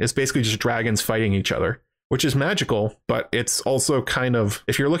written is basically just dragons fighting each other, which is magical, but it's also kind of,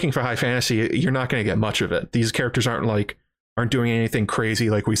 if you're looking for high fantasy, you're not going to get much of it. These characters aren't doing anything crazy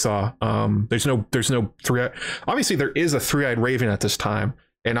like we saw. There's no three-eyed. Obviously, there is a three-eyed raven at this time,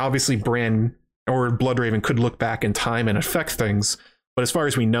 and obviously Bran or Bloodraven could look back in time and affect things. But as far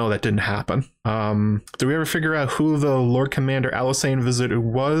as we know, that didn't happen. Do we ever figure out who the Lord Commander Alysanne visitor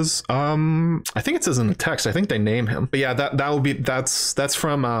was? I think it says in the text. I think they name him. But yeah, that's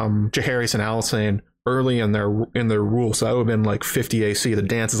from Jaehaerys and Alysanne early in their rule. So that would have been like 50 AC. The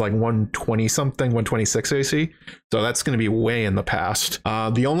dance is like 120 something, 126 AC. So that's going to be way in the past.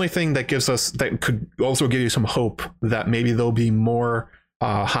 The only thing that could also give you some hope that maybe there'll be more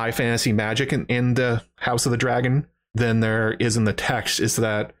high fantasy magic in the House of the Dragon than there is in the text is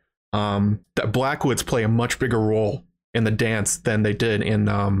that Blackwoods play a much bigger role in the dance than they did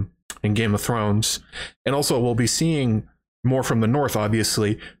in Game of Thrones. And also we'll be seeing more from the north,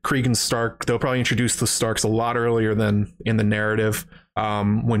 obviously. Krieg and Stark, they'll probably introduce the Starks a lot earlier than in the narrative.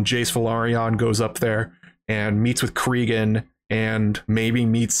 When Jace Velaryon goes up there and meets with Cregan and maybe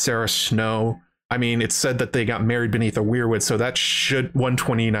meets Sarah Snow. I mean, it's said that they got married beneath a weirwood, so that should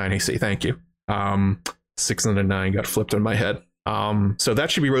 129 AC. Thank you. 6 and a 9 got flipped in my head. So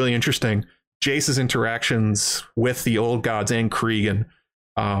that should be really interesting. Jace's interactions with the old gods and Cregan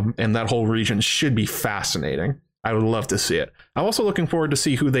and that whole region should be fascinating. I would love to see it. I'm also looking forward to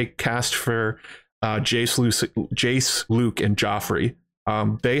see who they cast for Jace, Luke, and Joffrey.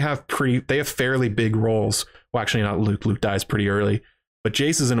 They have fairly big roles. Well, actually not Luke. Luke dies pretty early, but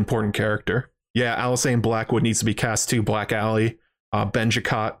Jace is an important character. Yeah, Alysanne Blackwood needs to be cast too. Black Aly,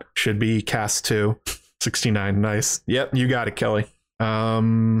 Benjicott should be cast too. 69, nice. Yep, you got it, Kelly.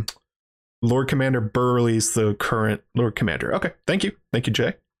 Lord Commander Burley's the current Lord Commander. Okay, thank you,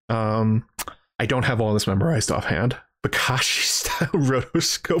 Jay. I don't have all this memorized offhand. Bakashi style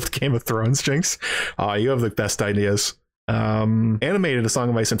rotoscoped Game of Thrones, Jinx. You have the best ideas. Animated A Song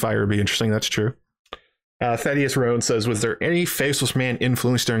of Ice and Fire would be interesting. That's true. Thaddeus Rowan says, was there any Faceless Man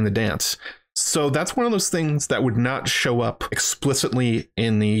influence during the dance? So that's one of those things that would not show up explicitly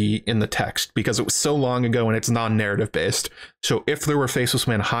in the text because it was so long ago and it's non-narrative based. So if there were Faceless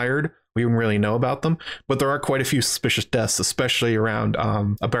Men hired, we wouldn't really know about them. But there are quite a few suspicious deaths, especially around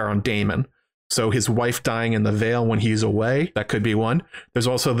Baron Daemon. So his wife dying in the Vale when he's away, that could be one. There's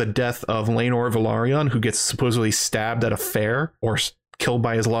also the death of Laenor Velaryon, who gets supposedly stabbed at a fair or killed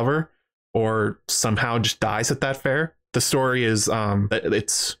by his lover, or somehow just dies at that fair. The story is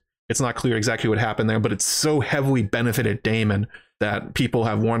it's not clear exactly what happened there, but it's so heavily benefited Daemon that people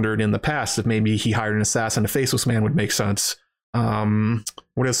have wondered in the past if maybe he hired an assassin. A Faceless Man would make sense.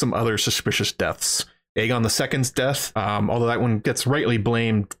 What are some other suspicious deaths? Aegon II's death, although that one gets rightly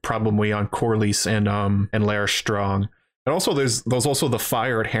blamed probably on Corlys and Lair Strong. And also there's also the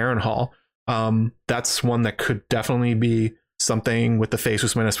fire at Harrenhal. That's one that could definitely be something with the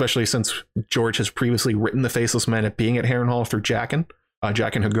Faceless Men, especially since George has previously written the Faceless Men at being at Harrenhal through Jaqen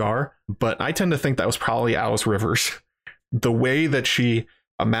H'ghar. But I tend to think that was probably Alice Rivers. The way that she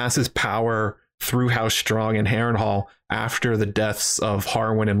amasses power through House Strong and Harrenhal after the deaths of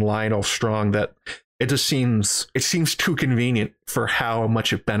Harwin and Lionel Strong, that it seems too convenient for how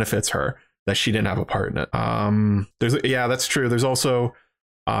much it benefits her that she didn't have a part in it. That's true. There's also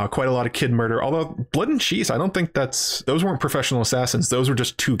quite a lot of kid murder, although Blood and Cheese, I don't think those weren't professional assassins. Those were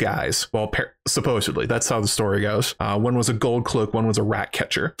just two guys. Well, supposedly that's how the story goes. One was a gold cloak, one was a rat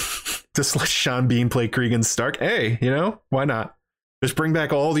catcher. Just let Sean Bean play Cregan Stark. Hey, why not? Just bring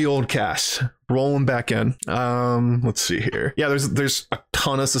back all the old cast, roll them back in. Let's see here. Yeah, there's a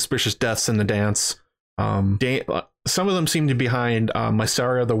ton of suspicious deaths in the dance. Some of them seem to be behind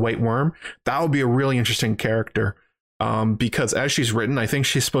Mysaria the White Worm. That would be a really interesting character. Because as she's written, I think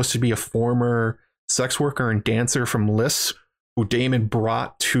she's supposed to be a former sex worker and dancer from Lys, who Daemon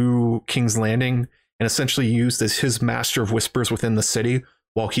brought to King's Landing and essentially used as his master of whispers within the city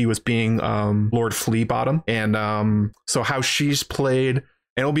while he was being Lord Fleabottom. And so how she's played,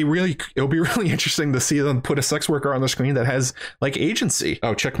 and it'll be really interesting to see them put a sex worker on the screen that has like agency.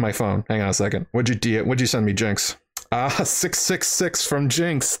 Oh, check my phone. Hang on a second. What'd you send me, Jinx? 666 from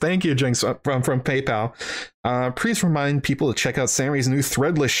Jinx. Thank you, Jinx, from PayPal. Please remind people to check out Sammy's new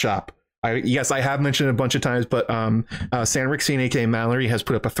Threadless shop. Yes, I have mentioned it a bunch of times, but San Rixine, aka Mallory, has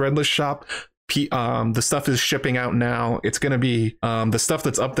put up a Threadless shop. The stuff is shipping out now. It's going to be the stuff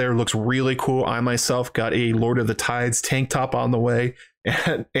that's up there looks really cool. I myself got a Lord of the Tides tank top on the way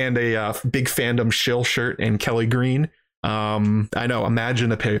and a big fandom shill shirt and Kelly Green. I know, imagine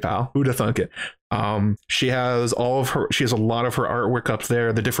the PayPal. Who'd have thunk it? She has a lot of her artwork up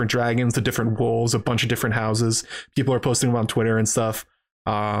there, the different dragons, the different wolves, a bunch of different houses. People are posting them on Twitter and stuff.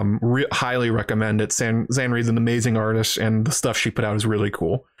 Highly recommend it. Zan Reed's an amazing artist, and the stuff she put out is really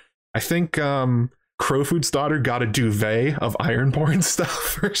cool. I think Crowfoot's daughter got a duvet of Ironborn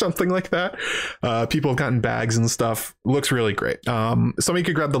stuff or something like that. People have gotten bags and stuff. Looks really great. Somebody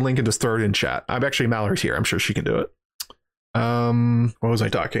could grab the link and just throw it in chat. I'm actually Mallory's here. I'm sure she can do it. What was I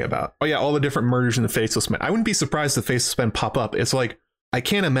talking about? Oh yeah, all the different murders in the Faceless Men. I wouldn't be surprised if Faceless Men pop up. It's like, I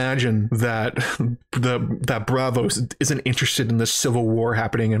can't imagine that that Braavos isn't interested in this civil war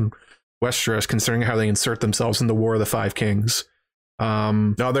happening in Westeros, considering how they insert themselves in the War of the Five Kings.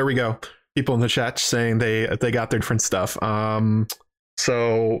 Oh, there we go. People in the chat saying they got their different stuff.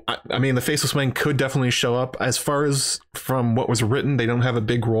 So I mean, the Faceless Men could definitely show up. As far as from what was written, they don't have a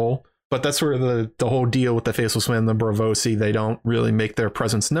big role. But that's sort of the whole deal with the Faceless Men, the Braavosi. They don't really make their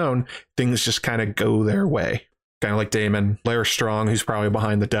presence known. Things just kind of go their way. Kind of like Daemon. Lair Strong, who's probably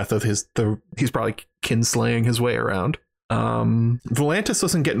behind the death of he's probably kinslaying his way around. Volantis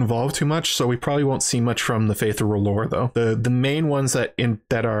doesn't get involved too much, so we probably won't see much from the Faith of R'hllor, though. The main ones that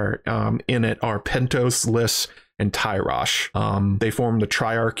are in it are Pentos, Lys, and Tyrosh. They form the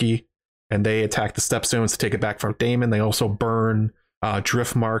Triarchy, and they attack the Stepstones to take it back from Daemon. They also burn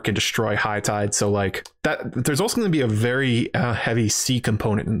Driftmark and destroy High Tide. So like that, there's also going to be a very heavy sea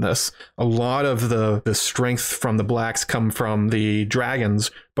component in this. A lot of the strength from the Blacks come from the dragons,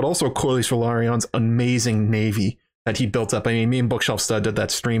 but also Corlys Velaryon's amazing navy that he built up. I mean, me and Bookshelf Stud did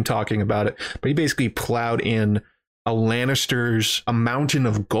that stream talking about it, but he basically plowed in a mountain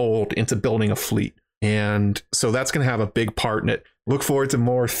of gold into building a fleet. And so that's going to have a big part in it. Look forward to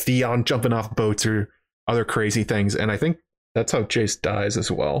more Theon jumping off boats or other crazy things. And I think that's how Jace dies as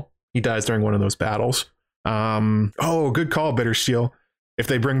well. He dies during one of those battles. Oh, good call, Bittersteel. If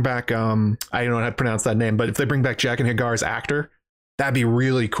they bring back, I don't know how to pronounce that name, but if they bring back Jaqen H'ghar's actor, that'd be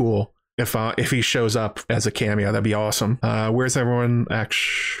really cool. If he shows up as a cameo, that'd be awesome. Where's everyone?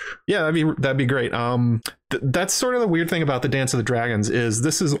 Yeah, that'd be great. That's sort of the weird thing about the Dance of the Dragons is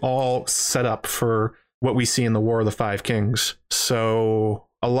this is all set up for what we see in the War of the Five Kings. So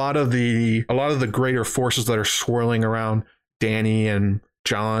a lot of the greater forces that are swirling around Dany and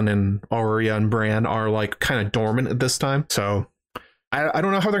Jon and Arya and Bran are like kind of dormant at this time. So I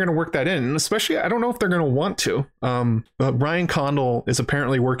don't know how they're going to work that in, and especially I don't know if they're going to want to. But Ryan Condal is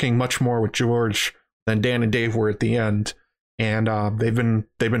apparently working much more with George than Dan and Dave were at the end, and they've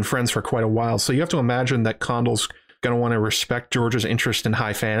been friends for quite a while. So you have to imagine that Condal's going to want to respect George's interest in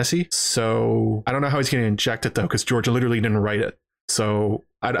high fantasy. So I don't know how he's going to inject it though, because George literally didn't write it. So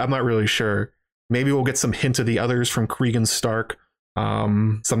I'm not really sure. Maybe we'll get some hint of the others from Cregan Stark.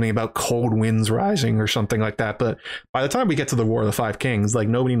 Something about cold winds rising or something like that. But by the time we get to the War of the Five Kings, like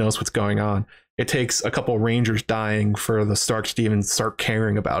nobody knows what's going on. It takes a couple of Rangers dying for the Starks to even start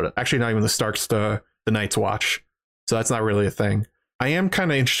caring about it. Actually, not even the Starks, the Night's Watch. So that's not really a thing. I am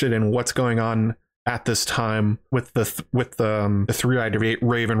kind of interested in what's going on at this time with the three-eyed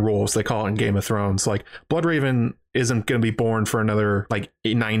raven rules they call it in Game of Thrones. Like Bloodraven isn't going to be born for another like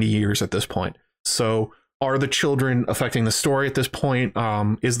 90 years at this point. So are the children affecting the story at this point?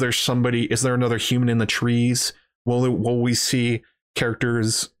 Is there another human in the trees? Will we see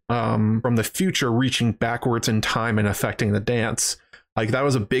characters from the future reaching backwards in time and affecting the dance? Like that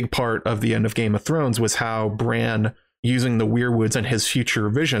was a big part of the end of Game of Thrones, was how Bran, using the Weirwoods and his future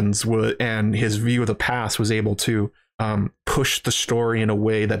visions and his view of the past, was able to push the story in a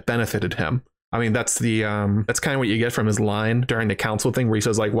way that benefited him. I mean, that's kind of what you get from his line during the council thing, where he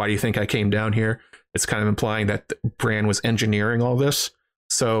says like, "Why do you think I came down here?" It's kind of implying that Bran was engineering all this.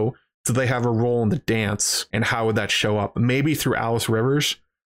 So do they have a role in the dance, and how would that show up? Maybe through Alice Rivers.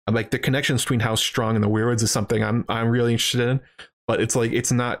 Like the connections between House Strong and the Weirwoods is something I'm really interested in, but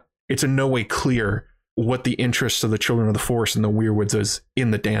it's in no way clear what the interests of the Children of the Forest and the Weirwoods is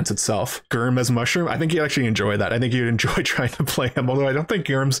in the dance itself. Gurm as Mushroom, I think you'd actually enjoy that. I think you'd enjoy trying to play him, although I don't think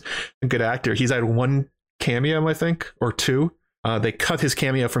Gurm's a good actor. He's had one cameo, I think, or two. They cut his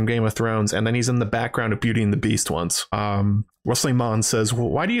cameo from Game of Thrones, and then he's in the background of Beauty and the Beast once. Wesley Mon says, well,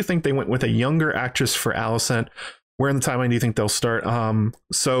 why do you think they went with a younger actress for Alicent? Where in the timeline do you think they'll start?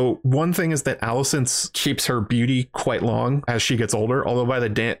 So one thing is that Alicent keeps her beauty quite long as she gets older, although by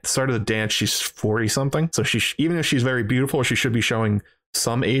the start of the dance, she's 40 something. So even if she's very beautiful, she should be showing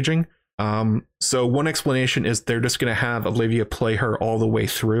some aging. So one explanation is they're just going to have Olivia play her all the way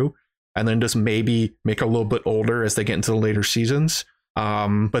through, and then just maybe make her a little bit older as they get into the later seasons.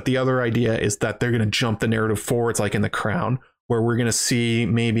 But the other idea is that they're going to jump the narrative forwards, like in The Crown, where we're going to see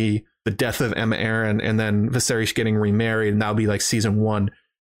maybe the death of Aemma Arryn and then Viserys getting remarried, and that'll be like season 1.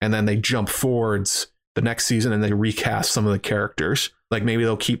 And then they jump forwards the next season and they recast some of the characters. Like maybe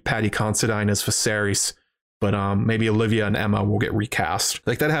they'll keep Paddy Considine as Viserys, but maybe Olivia and Emma will get recast.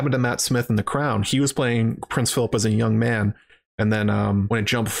 Like that happened to Matt Smith in The Crown. He was playing Prince Philip as a young man, and then when it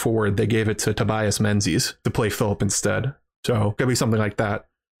jumped forward, they gave it to Tobias Menzies to play Philip instead. So could be something like that.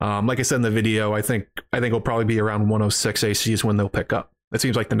 Like I said in the video, I think it'll probably be around 106 ACs when they'll pick up. It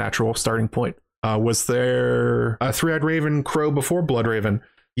seems like the natural starting point. Was there a three-eyed raven crow before Bloodraven?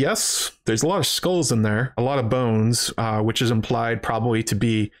 Yes, there's a lot of skulls in there, a lot of bones, which is implied probably to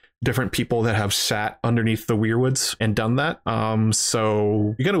be different people that have sat underneath the Weirwoods and done that.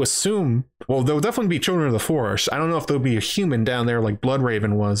 So you got to assume, well, there'll definitely be Children of the Forest. I don't know if there'll be a human down there like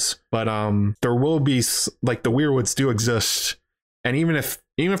Bloodraven was, but there will be, like, the Weirwoods do exist. And even if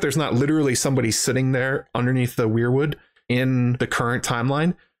there's not literally somebody sitting there underneath the Weirwood in the current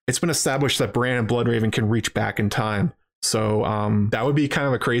timeline, it's been established that Bran and Bloodraven can reach back in time. So that would be kind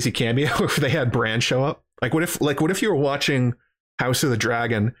of a crazy cameo if they had Bran show up. Like what if you were watching House of the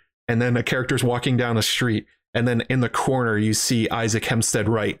Dragon and then a character's walking down the street and then in the corner you see Isaac Hempstead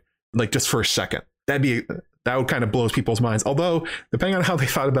Wright, like just for a second. That would kind of blow people's minds. Although, depending on how they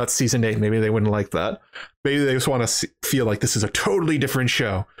thought about season 8, maybe they wouldn't like that. Maybe they just want to feel like this is a totally different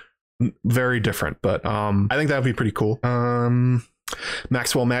show. Very different, but I think that would be pretty cool.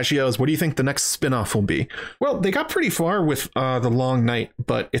 Maxwell Maggios, what do you think the next spin-off will be? Well, they got pretty far with The Long Night,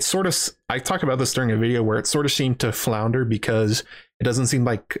 but it's sort of, I talked about this during a video where it sort of seemed to flounder because it didn't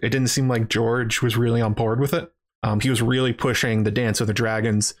seem like George was really on board with it. He was really pushing the Dance of the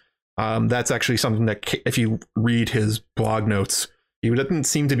Dragons. That's actually something that, if you read his blog notes, he didn't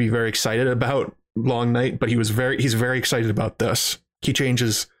seem to be very excited about Long Night, but he's very excited about this. He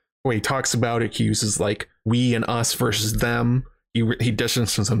changes the way he talks about it. He uses like we and us versus them. He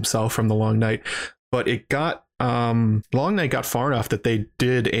distances himself from The Long Night, but Long Night got far enough that they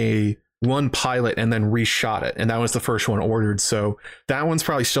did one pilot and then reshot it, and that was the first one ordered. So that one's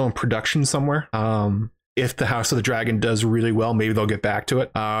probably still in production somewhere. If the House of the Dragon does really well, maybe they'll get back to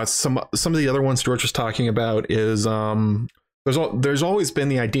it. Some of the other ones George was talking about is there's always been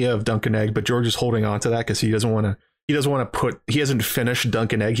the idea of Dunk and Egg, but George is holding on to that because he hasn't finished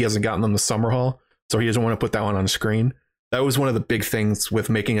Dunk and Egg. He hasn't gotten them to Summerhall, so he doesn't want to put that one on the screen. That was one of the big things with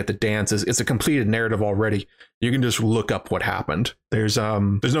making it the dance is it's a completed narrative already. You can just look up what happened. There's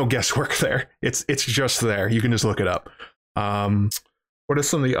no guesswork there. It's just there. You can just look it up. What are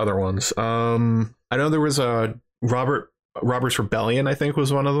some of the other ones? I know there was a Robert's Rebellion, I think,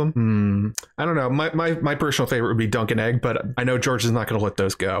 was one of them. I don't know. My personal favorite would be Dunk and Egg, but I know George is not going to let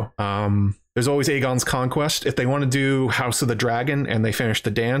those go. There's always Aegon's Conquest. If they want to do House of the Dragon and they finish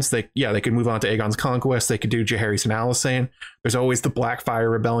the dance, they could move on to Aegon's Conquest. They could do Jaehaerys and Alysanne. There's always the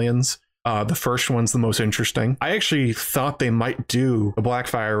Blackfyre Rebellions. The first one's the most interesting. I actually thought they might do the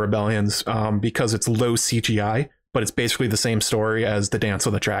Blackfyre Rebellions because it's low CGI, but it's basically the same story as the Dance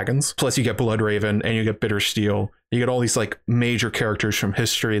of the Dragons. Plus you get Bloodraven and you get Bittersteel. You get all these like major characters from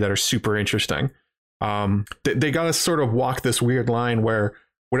history that are super interesting. They got to sort of walk this weird line where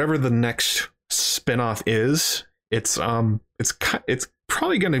whatever the next spinoff is, it's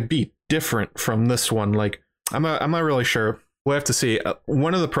probably going to be different from this one. Like I'm not really sure. We'll have to see.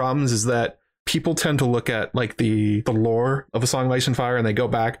 One of the problems is that people tend to look at like the lore of A Song of Ice and Fire, and they go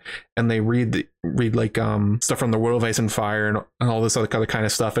back and they read like stuff from the World of Ice and Fire and all this other kind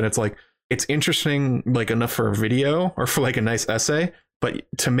of stuff, and it's like it's interesting like enough for a video or for like a nice essay, but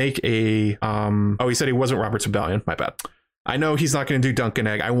to make a he said he wasn't Robert's Rebellion. My bad. I know he's not going to do Dunk and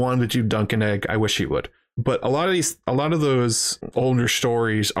Egg. I wanted to do Dunk and Egg. I wish he would. But a lot of those older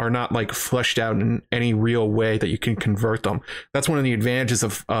stories are not like fleshed out in any real way that you can convert them. That's one of the advantages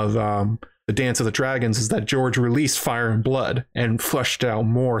of the Dance of the Dragons is that George released Fire and Blood and fleshed it out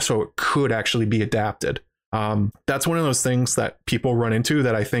more so it could actually be adapted. That's one of those things that people run into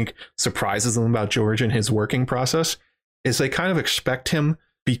that I think surprises them about George and his working process is they kind of expect him,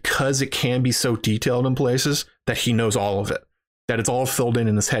 because it can be so detailed in places, that he knows all of it, that it's all filled in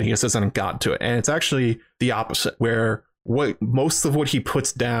his head. He just hasn't got to it. And it's actually the opposite, where most of what he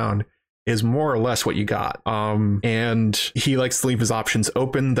puts down is more or less what you got. And he likes to leave his options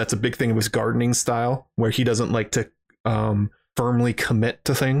open. That's a big thing of his gardening style, where he doesn't like to firmly commit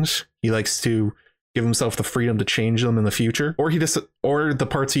to things. He likes to give himself the freedom to change them in the future, or the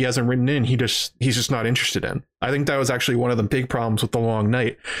parts he hasn't written in, he's just not interested in. I think that was actually one of the big problems with The Long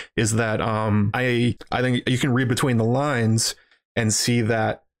Night, is that I think you can read between the lines and see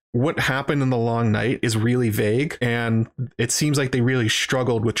that what happened in The Long Night is really vague, and it seems like they really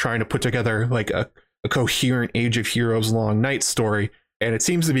struggled with trying to put together like a coherent Age of Heroes Long Night story. And it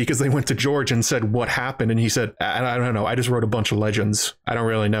seems to be because they went to George and said what happened, and he said, I don't know, I just wrote a bunch of legends. I don't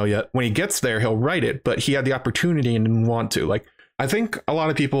really know yet. When he gets there, he'll write it, but he had the opportunity and didn't want to. Like, I think a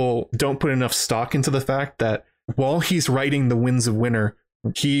lot of people don't put enough stock into the fact that while he's writing The Winds of Winter,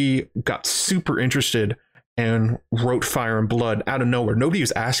 he got super interested and wrote Fire and Blood out of nowhere. Nobody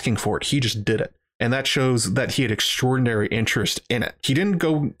was asking for it. He just did it. And that shows that he had extraordinary interest in it. He didn't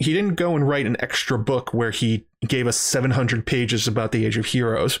go and write an extra book where he gave us 700 pages about the Age of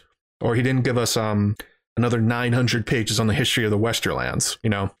Heroes, or he didn't give us another 900 pages on the history of the Westerlands. You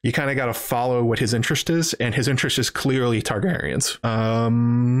know, you kind of got to follow what his interest is, and his interest is clearly Targaryens.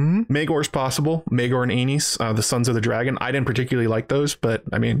 Maegor's possible. Maegor and Aenys, the Sons of the Dragon. I didn't particularly like those, but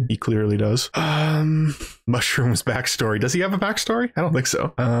I mean, he clearly does. Mushroom's backstory. Does he have a backstory? I don't think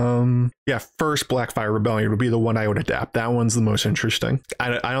so. Yeah, first Blackfyre Rebellion would be the one I would adapt. That one's the most interesting.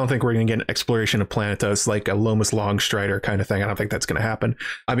 I don't think we're going to get an exploration of Planetos like a Lomas Longstrider kind of thing. I don't think that's going to happen.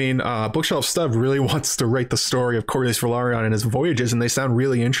 I mean, Bookshelf Stub really wants to write the story of Corlys Velaryon and his voyages, and they sound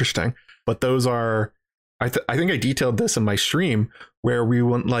really interesting. But those are, I think I detailed this in my stream, where we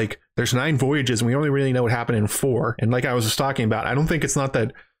went like, there's 9 voyages and we only really know what happened in 4. And like I was just talking about, I don't think it's not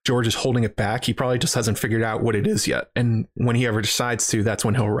that George is holding it back. He probably just hasn't figured out what it is yet. And when he ever decides to, that's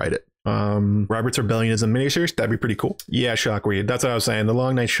when he'll write it. Robert's Rebellion is a miniseries. That'd be pretty cool. Yeah, Shockweed. That's what I was saying. The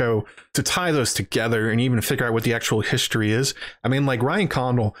Long Night Show, to tie those together and even figure out what the actual history is. I mean, like Ryan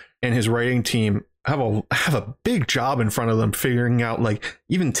Condal and his writing team have a big job in front of them, figuring out like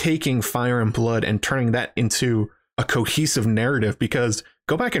even taking Fire and Blood and turning that into a cohesive narrative, because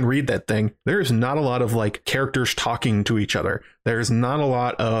go back and read that thing. There's not a lot of like characters talking to each other. There's not a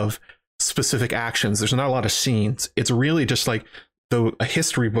lot of specific actions. There's not a lot of scenes. It's really just like a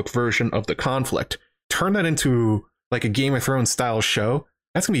history book version of the conflict. Turn that into like a Game of Thrones style show.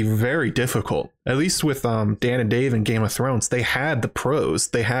 That's gonna be very difficult. At least with Dan and Dave in Game of Thrones, they had the prose,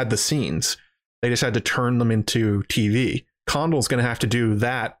 they had the scenes. They just had to turn them into TV. Condal's gonna have to do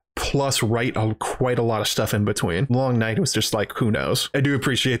that, plus write quite a lot of stuff in between. Long Night was just like, who knows? I do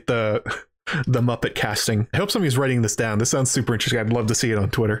appreciate the Muppet casting. I hope somebody's writing this down. This sounds super interesting. I'd love to see it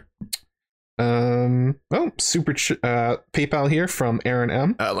on Twitter. Super PayPal here from Aaron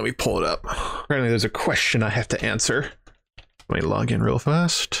M. Let me pull it up. Apparently there's a question I have to answer. Let me log in real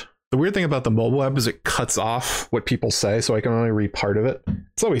fast. The weird thing about the mobile app is it cuts off what people say, so I can only read part of it.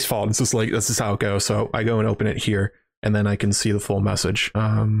 It's always fault. It's just like, this is how it goes. So I go and open it here, and then I can see the full message.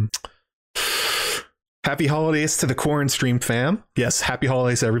 Happy holidays to the Quarren Stream fam. Yes, happy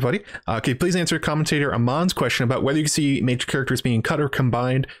holidays to everybody. Can you please answer commentator Amon's question about whether you see major characters being cut or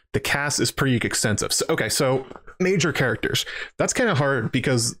combined? The cast is pretty extensive. So, okay, so major characters. That's kind of hard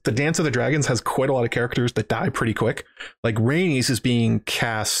because the Dance of the Dragons has quite a lot of characters that die pretty quick. Like Rhaenys is being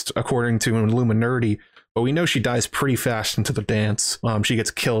cast according to Illuminati, but we know she dies pretty fast into the dance. She gets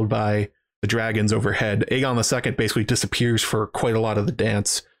killed by the dragons overhead. Aegon II basically disappears for quite a lot of the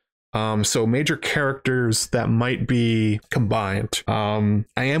dance. So major characters that might be combined. I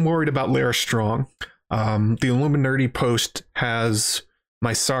am worried about Lara Strong. The Illuminati post has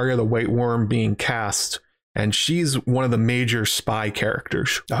Mysaria the White Worm being cast, and she's one of the major spy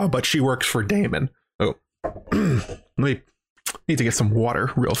characters, but she works for Daemon. Oh, let me need to get some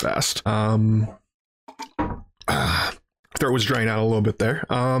water real fast. Throat was drying out a little bit there.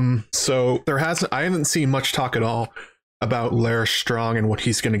 So I haven't seen much talk at all about Lara Strong and what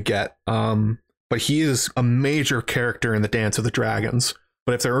he's going to get. But he is a major character in the Dance of the Dragons.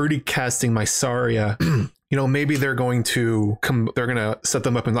 But if they're already casting Mysaria, you know, maybe they're going to set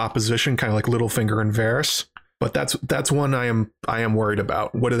them up in opposition, kind of like Littlefinger and Varys. But that's one I am worried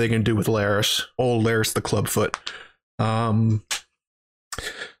about. What are they going to do with Larys? Old Larys the Clubfoot. Other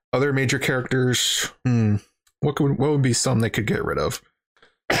major characters. What would be some they could get rid of?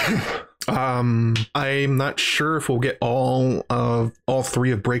 I'm not sure if we'll get all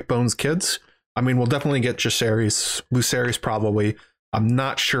three of Breakbone's kids. I mean, we'll definitely get Lucerys probably. I'm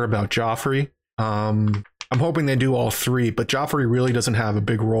not sure about Joffrey. I'm hoping they do all three, but Joffrey really doesn't have a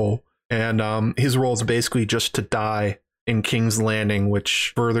big role, and his role is basically just to die in King's Landing,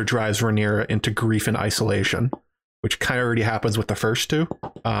 which further drives Rhaenyra into grief and isolation, which kind of already happens with the first two.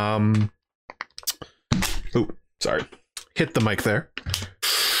 Sorry, hit the mic there.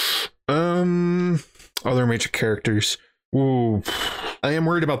 Other major characters. Ooh, I am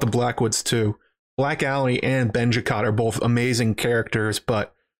worried about the Blackwoods too. Black Aly and Benjicott are both amazing characters,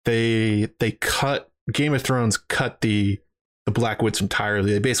 but they cut Game of Thrones cut the Blackwoods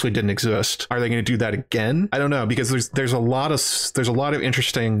entirely. They basically didn't exist. Are they going to do that again? I don't know, because there's a lot of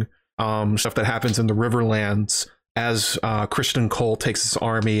interesting stuff that happens in the Riverlands as Criston Cole takes his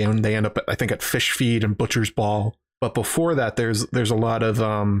army and they end up, I think, at Fishfeed and Butcher's Ball. But before that, there's a lot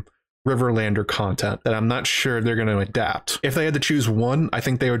of Riverlander content that I'm not sure they're going to adapt. If they had to choose one, I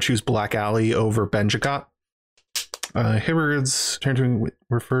think they would choose Black Aly over Benjicott. Hibbard's turned to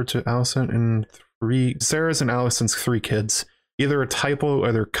refer to Alicent and Sarah's and Alicent's three kids. Either a typo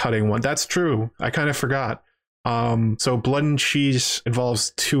or they're cutting one. That's true. I kind of forgot. So Blood and Cheese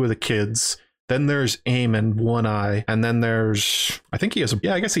involves two of the kids. Then there's Aemon, One Eye, and then there's, I think he has,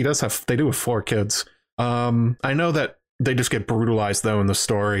 I guess he does have, they do have 4 kids. I know that they just get brutalized though in the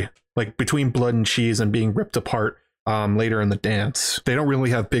story, like between Blood and Cheese and being ripped apart later in the dance. They don't really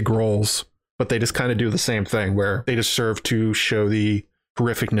have big roles, but they just kind of do the same thing where they just serve to show the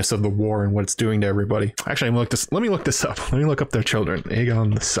horrificness of the war and what it's doing to everybody. Actually, let me look this up. Let me look up their children.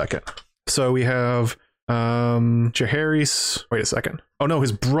 Aegon II. So we have Jaehaerys. Wait a second. Oh no,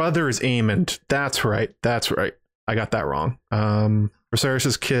 his brother is Aemond. That's right. I got that wrong.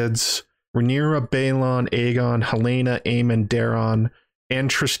 Viserys' kids: Rhaenyra, Baelon, Aegon, Helaena, Aemon, Daeron, and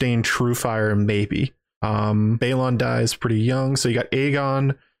Trystane Truefire, maybe. Baelon dies pretty young, so you got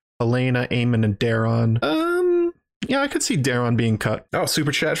Aegon, Helaena, Aemon, and Daeron. Yeah, I could see Daeron being cut. Oh,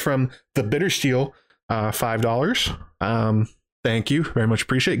 super chat from the Bittersteel, $5. Thank you, very much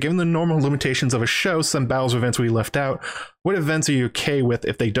appreciate it. Given the normal limitations of a show, some battles events we left out, what events are you okay with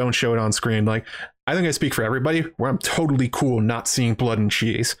if they don't show it on screen? Like, I think I speak for everybody, where I'm totally cool not seeing Blood and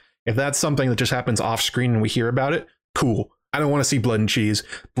Cheese. If that's something that just happens off screen and we hear about it, cool. I don't want to see Blood and Cheese.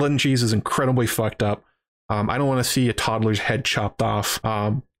 Blood and Cheese is incredibly fucked up. I don't want to see a toddler's head chopped off.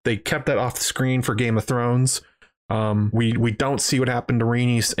 They kept that off the screen for Game of Thrones. We don't see what happened to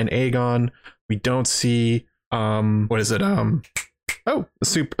Rhaenys and Aegon. We don't see what is it?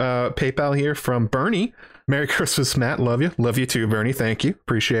 PayPal here from Bernie. Merry Christmas, Matt. Love you. Love you too, Bernie. Thank you.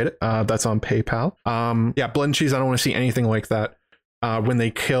 Appreciate it. That's on PayPal. Yeah, Blood and Cheese. I don't want to see anything like that. When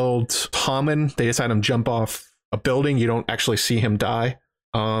they killed Tommen, they just had him jump off a building. You don't actually see him die.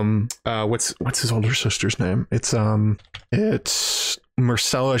 What's his older sister's name? It's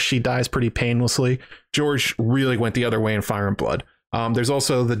Myrcella. She dies pretty painlessly. George really went the other way in Fire and Blood. There's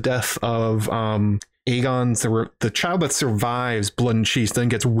also the death of Aegon's, the child that survives Blood and Cheese then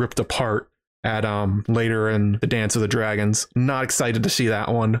gets ripped apart at later in the Dance of the Dragons. Not excited to see that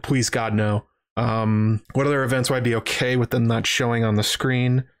one. Please God, no. What other events would I be okay with them not showing on the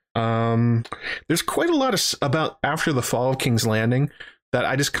screen? There's quite a lot about after the fall of King's Landing that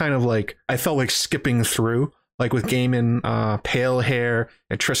I just kind of like, I felt like skipping through, like with Gaiman, Palehair,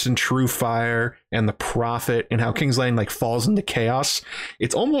 and Tristan Truefire, and the Prophet, and how King's Landing like falls into chaos.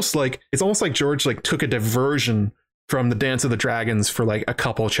 It's almost like George like took a diversion from the Dance of the Dragons for like a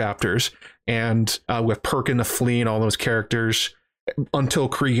couple chapters, and with Perkin the Flea and all those characters, until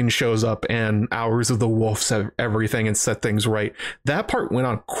Cregan shows up and Hours of the Wolf said everything and set things right. That part went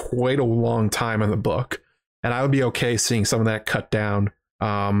on quite a long time in the book, and I would be okay seeing some of that cut down.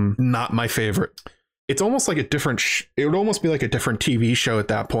 Not my favorite. It's almost like a different it would almost be like a different TV show at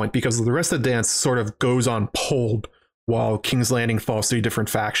that point, because the rest of the dance sort of goes on hold while King's Landing falls through different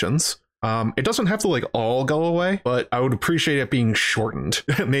factions. It doesn't have to like all go away, but I would appreciate it being shortened.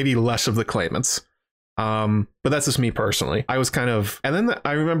 Maybe less of the claimants. But that's just me personally. I was kind of, and then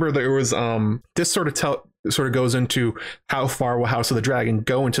I remember there was this sort of goes into how far will House of the Dragon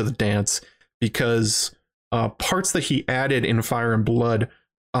go into the dance, because parts that he added in Fire and Blood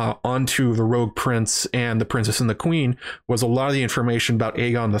onto the Rogue Prince and the Princess and the Queen was a lot of the information about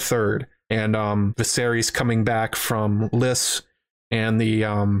Aegon III and Viserys coming back from Lys, and the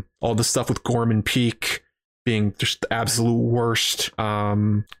all the stuff with Gorman Peak being just the absolute worst.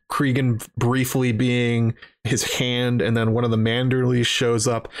 Cregan briefly being his hand, and then one of the Manderleys shows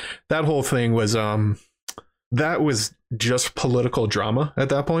up. That whole thing was that was just political drama at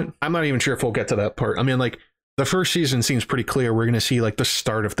that point. I'm not even sure if we'll get to that part. I mean, like, the first season seems pretty clear. We're going to see like the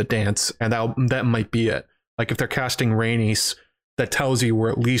start of the dance, and that might be it. Like, if they're casting Rhaenys, that tells you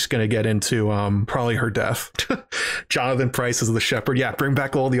we're at least going to get into probably her death. Jonathan Pryce as the shepherd. Yeah, bring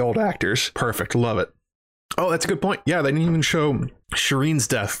back all the old actors. Perfect. Love it. Oh, that's a good point. Yeah, they didn't even show Shireen's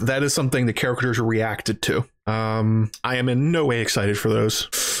death. That is something the characters reacted to. I am in no way excited for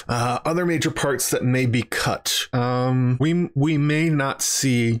those. Other major parts that may be cut. We may not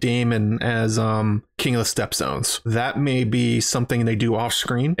see Daemon as King of the Stepstones. That may be something they do off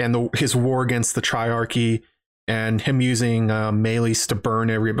screen, and his war against the Triarchy, and him using Meleys to burn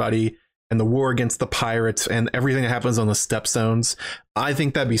everybody, and the war against the pirates, and everything that happens on the Stepstones. I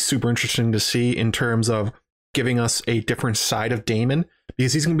think that'd be super interesting to see in terms of giving us a different side of Daemon,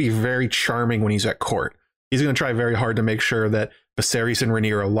 because he's going to be very charming when he's at court. He's going to try very hard to make sure that Viserys and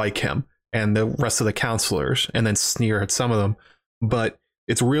Rhaenyra like him and the rest of the counselors, and then sneer at some of them. But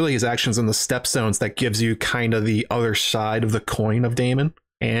it's really his actions on the Stepstones that gives you kind of the other side of the coin of Daemon,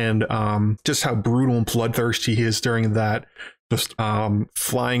 and just how brutal and bloodthirsty he is during that. Just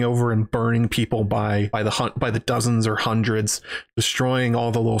flying over and burning people by the dozens or hundreds, destroying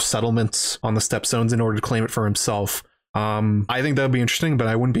all the little settlements on the Stepstones in order to claim it for himself. I think that would be interesting, but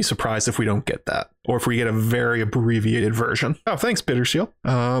I wouldn't be surprised if we don't get that, or if we get a very abbreviated version. Oh, thanks, Bitterseal.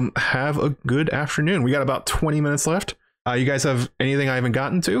 Have a good afternoon. We got about 20 minutes left. You guys have anything I haven't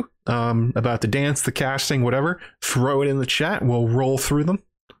gotten to about the dance, the casting, whatever? Throw it in the chat. We'll roll through them.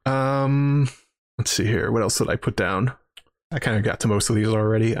 Let's see here. What else did I put down? I kind of got to most of these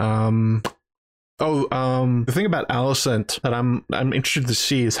already. The thing about Alicent that I'm interested to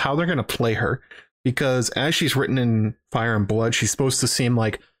see is how they're going to play her, because as she's written in Fire and Blood, she's supposed to seem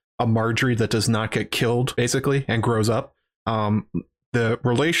like a Marjorie that does not get killed, basically, and grows up. The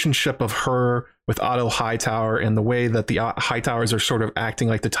relationship of her with Otto Hightower and the way that the Hightowers are sort of acting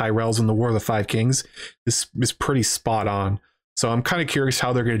like the Tyrells in the War of the Five Kings is pretty spot on. So I'm kind of curious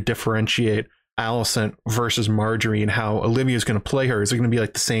how they're going to differentiate Alicent versus Marjorie, and how Olivia's going to play her. Is it going to be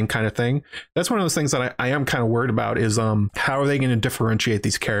like the same kind of thing? That's one of those things that I am kind of worried about, is how are they going to differentiate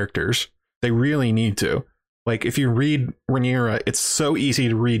these characters? They really need to. Like, if you read Rhaenyra, it's so easy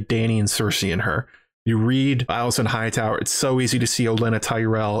to read Dany and Cersei in her. You read Alicent Hightower, it's so easy to see Olenna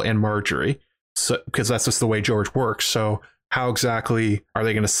Tyrell and Marjorie, so because that's just the way George works. So how exactly are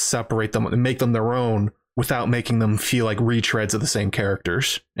they going to separate them and make them their own without making them feel like retreads of the same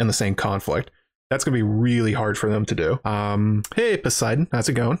characters and the same conflict? That's going to be really hard for them to do. Hey, Poseidon, how's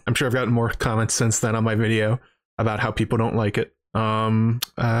it going? I'm sure I've gotten more comments since then on my video about how people don't like it.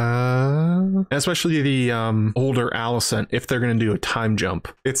 Especially the older Alicent, if they're going to do a time jump.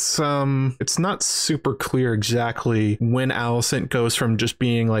 It's not super clear exactly when Alicent goes from just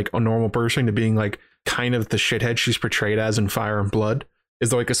being like a normal person to being like kind of the shithead she's portrayed as in Fire and Blood.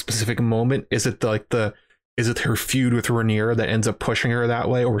 Is there like a specific moment? Is it is it her feud with Rhaenyra that ends up pushing her that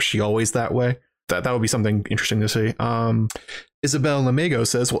way, or is she always that way? That would be something interesting to see. Isabel Lamego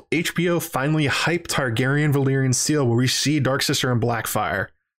says, will HBO finally hype Targaryen Valyrian Seal? Will we see Dark Sister and Blackfire?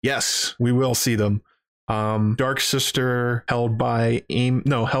 Yes, we will see them. Dark Sister held by Daemon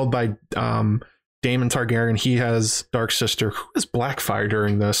Targaryen. He has Dark Sister. Who is Blackfire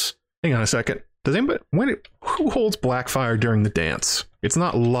during this? Hang on a second. Does anybody who holds Blackfire during the dance? It's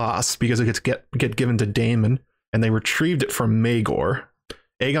not lost because it gets get given to Daemon, and they retrieved it from Maegor.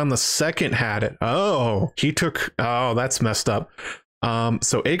 Aegon II had it. Oh, he took. Oh, that's messed up.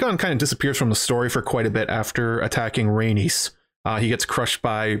 So Aegon kind of disappears from the story for quite a bit after attacking Rhaenys. He gets crushed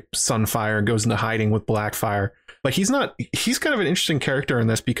by Sunfire and goes into hiding with Blackfire. But he's kind of an interesting character in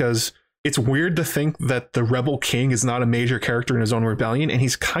this because it's weird to think that the Rebel King is not a major character in his own rebellion, and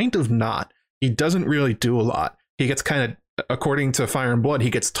he's kind of not. He doesn't really do a lot. He gets kind of, according to Fire and Blood, he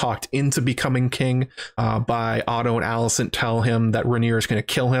gets talked into becoming king by Otto and Alicent tell him that Rhaenyra is going to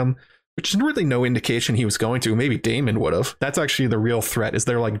kill him, which is really no indication he was going to. Maybe Daemon would have. That's actually the real threat, is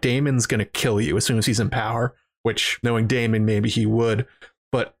they're like, Daemon's going to kill you as soon as he's in power, which, knowing Daemon, maybe he would.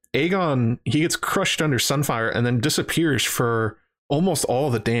 But Aegon, he gets crushed under Sunfire and then disappears for almost all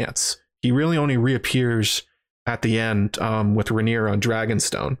the dance. He really only reappears at the end with Rhaenyra on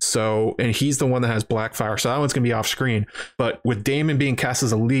Dragonstone. So, and he's the one that has Blackfire, so that one's gonna be off screen. But with Daemon being cast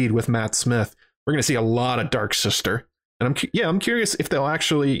as a lead with Matt Smith, we're gonna see a lot of Dark Sister. And I'm curious if they'll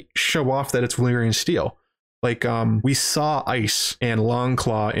actually show off that it's Valyrian steel. Like we saw Ice and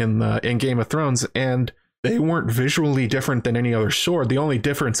Longclaw in Game of Thrones, and they weren't visually different than any other sword. The only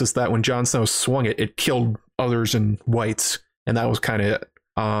difference is that when Jon Snow swung it, it killed others in whites, and that was kind of it.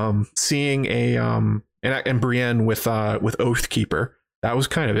 Seeing and Brienne with Oathkeeper, that was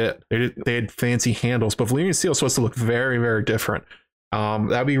kind of it. They had fancy handles, but Valyrian steel is supposed to look very, very different.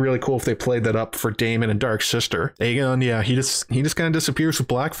 That'd be really cool if they played that up for Daemon and Dark Sister. Aegon, yeah, he just kind of disappears with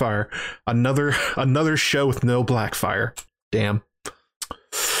Blackfire. Another show with no Blackfire. Damn.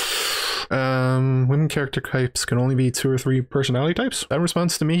 Women character types can only be 2 or 3 personality types. That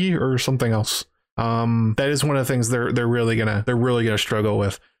response to me or something else. That is one of the things they're really gonna struggle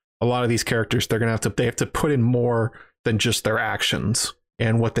with. A lot of these characters, they have to put in more than just their actions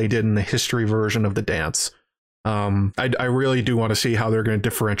and what they did in the history version of the dance. I really do want to see how they're going to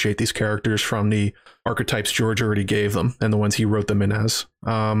differentiate these characters from the archetypes George already gave them and the ones he wrote them in as.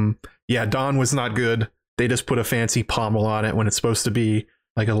 Yeah, Dawn was not good. They just put a fancy pommel on it when it's supposed to be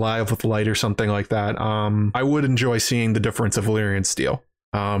like Alive with Light or something like that. I would enjoy seeing the difference of Valyrian steel.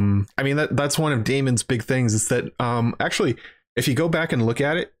 I mean, that's one of Daemon's big things is that actually, if you go back and look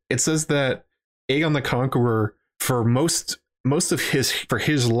at it, it says that Aegon the Conqueror, for most of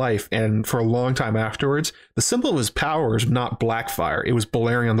his life and for a long time afterwards, the symbol of his power is not Blackfire. It was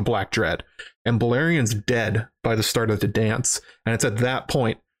Balerion the Black Dread, and Balerion's dead by the start of the dance. And it's at that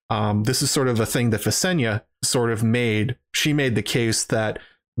point, this is sort of a thing that Visenya sort of made. She made the case that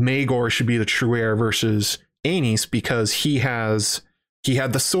Maegor should be the true heir versus Aenys because he had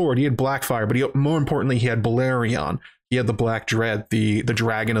the sword, he had Blackfire, but more importantly, he had Balerion. He had the Black Dread, the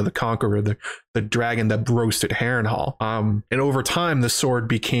dragon of the Conqueror, the dragon that roasted Harrenhal. And over time, the sword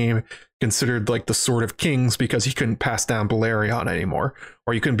became considered like the sword of kings because he couldn't pass down Balerion anymore,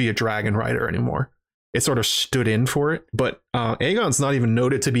 or you couldn't be a dragon rider anymore. It sort of stood in for it. But Aegon's not even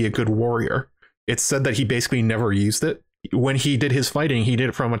noted to be a good warrior. It's said that he basically never used it. When he did his fighting, he did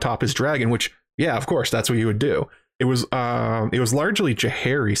it from atop his dragon, which, yeah, of course, that's what you would do. It was largely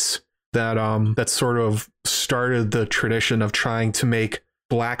Jaehaerys that sort of started the tradition of trying to make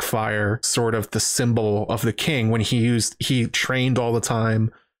Blackfire sort of the symbol of the king. When he trained all the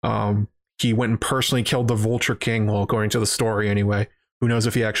time. He went and personally killed the Vulture King, well, according to the story anyway. Who knows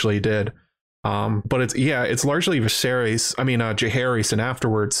if he actually did. But it's largely Jaehaerys and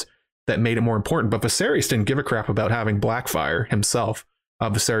afterwards that made it more important. But Viserys didn't give a crap about having Blackfire himself.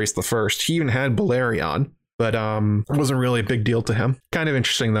 Viserys the First. He even had Balerion. But it wasn't really a big deal to him. Kind of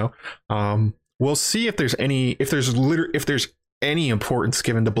interesting though. We'll see if there's any importance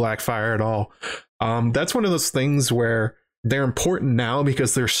given to Blackfire at all. That's one of those things where they're important now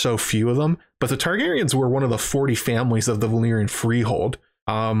because there's so few of them. But the Targaryens were one of the 40 families of the Valyrian freehold.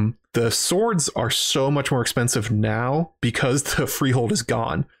 The swords are so much more expensive now because the freehold is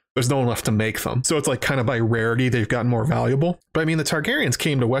gone. There's no one left to make them. So it's like kind of by rarity, they've gotten more valuable. But I mean, the Targaryens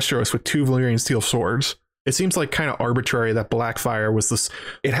came to Westeros with 2 Valyrian steel swords. It seems like kind of arbitrary that Blackfire was this.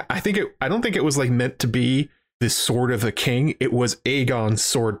 I don't think it was like meant to be the sword of the king. It was Aegon's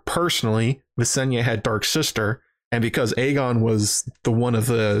sword personally. Visenya had Dark Sister, and because Aegon was the one of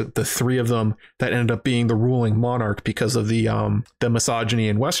the 3 of them that ended up being the ruling monarch because of the misogyny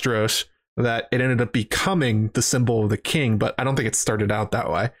in Westeros, that it ended up becoming the symbol of the king. But I don't think it started out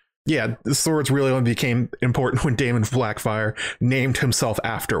that way. Yeah, the swords really only became important when Daemon Blackfire named himself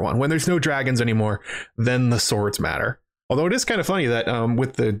after one. When there's no dragons anymore, then the swords matter. Although it is kind of funny that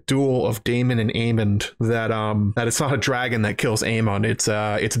with the duel of Daemon and Aemond, that it's not a dragon that kills Aemon,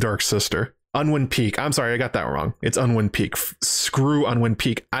 it's Dark Sister. Unwin Peak. I'm sorry, I got that wrong. It's Unwin Peak. Screw Unwin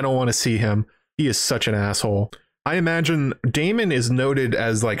Peak. I don't want to see him. He is such an asshole. I imagine Daemon is noted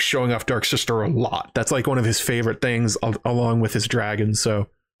as like showing off Dark Sister a lot. That's like one of his favorite things, along with his dragon. So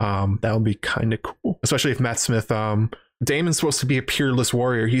that would be kind of cool, especially if Matt Smith. Daemon's supposed to be a peerless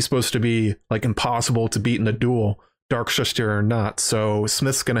warrior. He's supposed to be like impossible to beat in a duel, Dark Sister or not. So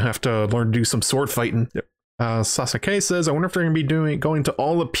Smith's gonna have to learn to do some sword fighting. Sasuke says, "I wonder if they're gonna be going to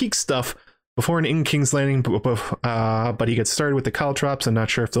all the peak stuff before an in King's Landing, but he gets started with the caltrops. I'm not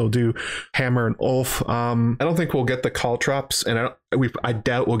sure if they'll do Hammer and Ulf. I don't think we'll get the caltrops, and I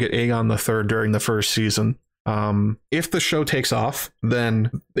doubt we'll get Aegon the Third during the first season. If the show takes off, then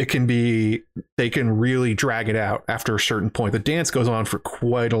they can really drag it out after a certain point. The dance goes on for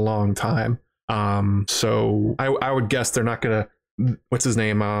quite a long time. So I would guess they're not gonna. What's his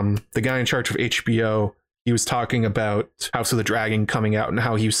name? The guy in charge of HBO. He was talking about House of the Dragon coming out and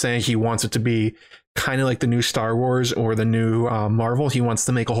how he was saying he wants it to be kind of like the new Star Wars or the new Marvel. He wants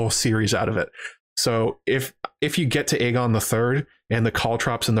to make a whole series out of it. So if you get to Aegon the Third and the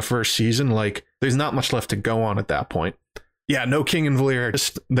caltrops in the first season, like there's not much left to go on at that point. Yeah, no king in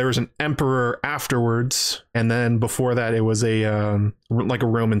Valyria. There was an emperor afterwards, and then before that, it was like a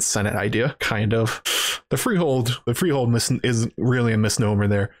Roman Senate idea, kind of. The freehold is really a misnomer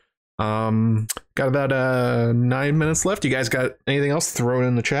there. Got about 9 minutes left. You guys got anything else? Throw it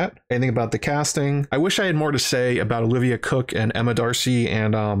in the chat. Anything about the casting? I wish I had more to say about Olivia Cooke and Emma Darcy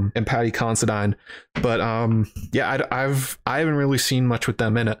and Patty Considine, but yeah, I haven't really seen much with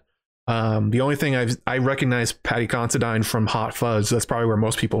them in it. The only thing I recognize Patty Considine from Hot Fuzz. That's probably where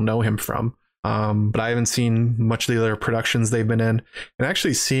most people know him from. But I haven't seen much of the other productions they've been in, and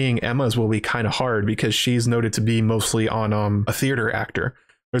actually seeing Emma's will be kind of hard because she's noted to be mostly on a theater actor.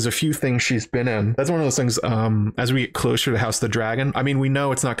 There's a few things she's been in. That's one of those things, as we get closer to House of the Dragon. I mean, we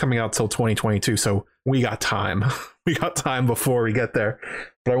know it's not coming out till 2022, so we got time. We got time before we get there.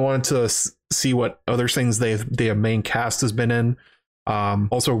 But I wanted to see what other things their main cast has been in.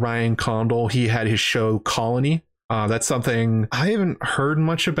 Also, Ryan Condal, he had his show Colony. That's something I haven't heard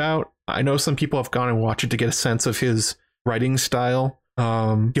much about. I know some people have gone and watched it to get a sense of his writing style.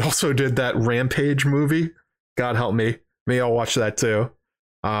 He also did that Rampage movie. God help me. Maybe I'll watch that too.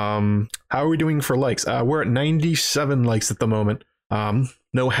 How are we doing for likes? We're at 97 likes at the moment.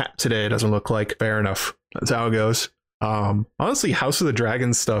 No hat today, it doesn't look like. Fair enough. That's how it goes. Honestly, House of the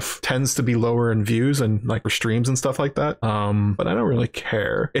Dragon stuff tends to be lower in views and like for streams and stuff like that. But I don't really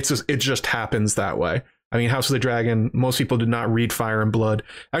care. It just happens that way. I mean, House of the Dragon, most people did not read Fire and Blood.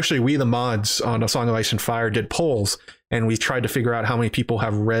 Actually, we the mods on A Song of Ice and Fire did polls, and we tried to figure out how many people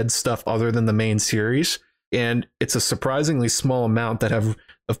have read stuff other than the main series. And it's a surprisingly small amount of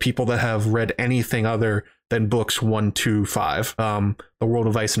people that have read anything other than books 1, 2, 5. The World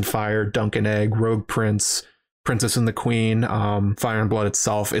of Ice and Fire, Dunk and Egg, Rogue Prince, Princess and the Queen, Fire and Blood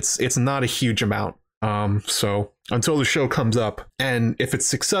itself. It's not a huge amount. So until the show comes up, and if it's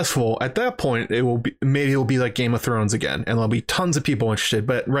successful, at that point maybe it'll be like Game of Thrones again, and there'll be tons of people interested.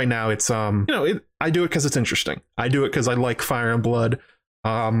 But right now it's I do it because it's interesting. I do it because I like Fire and Blood.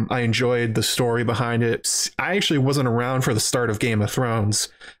 I enjoyed the story behind it. I actually wasn't around for the start of Game of Thrones.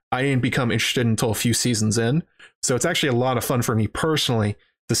 I didn't become interested until a few seasons in. So it's actually a lot of fun for me personally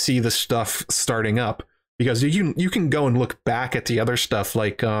to see the stuff starting up, because you can go and look back at the other stuff,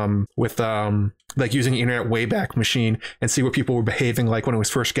 like with like using Internet Wayback Machine, and see what people were behaving like when it was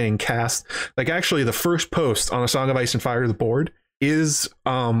first getting cast. Like actually the first post on A Song of Ice and Fire to the board is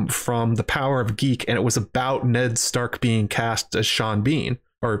from The Power of Geek, and it was about Ned Stark being cast as Sean Bean,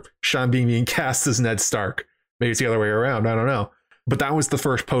 or Sean Bean being cast as Ned Stark. Maybe it's the other way around, I don't know. But that was the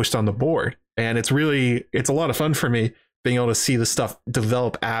first post on the board, and it's a lot of fun for me being able to see the stuff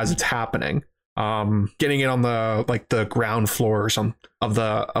develop as it's happening. Getting it on the ground floor or some of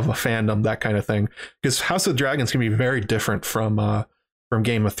a fandom, that kind of thing, because House of the Dragons can be very different from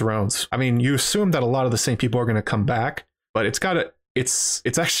Game of Thrones. I mean, you assume that a lot of the same people are going to come back, but it's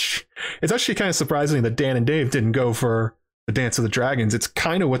actually kind of surprising that Dan and Dave didn't go for the Dance of the Dragons. It's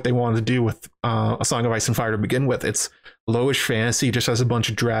kind of what they wanted to do with A Song of Ice and Fire to begin with. It's lowish fantasy, just has a bunch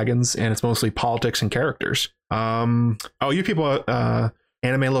of dragons, and it's mostly politics and characters. You people,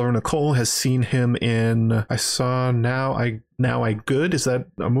 Anime Lover Nicole has seen him in, I saw Now I Good. Is that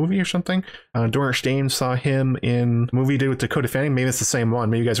a movie or something? Dora Stain saw him in a movie he did with Dakota Fanning. Maybe it's the same one.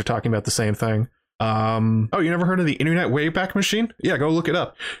 Maybe you guys are talking about the same thing. You never heard of the Internet Wayback Machine? Yeah, go look it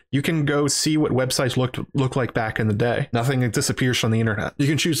up. You can go see what websites look like back in the day. Nothing disappears from the internet. You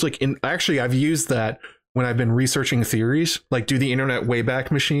can choose actually I've used that when I've been researching theories, like do the Internet Wayback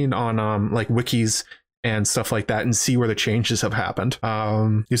Machine on like wikis and stuff like that and see where the changes have happened.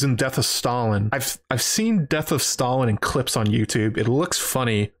 He's in Death of Stalin. I've seen Death of Stalin in clips on YouTube. It looks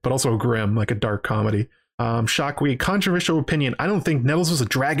funny, but also grim, like a dark comedy. Shockweed, controversial opinion. I don't think Nettles was a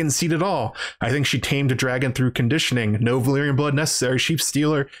dragon seed at all. I think she tamed a dragon through conditioning. No Valyrian blood necessary. Sheep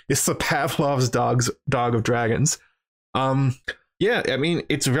stealer. It's the Pavlov's dog of dragons. Yeah, I mean,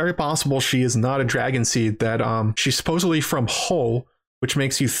 it's very possible she is not a dragon seed, that she's supposedly from Hull, which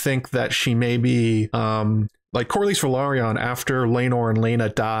makes you think that she may be like Corlys Velaryon. After Laenor and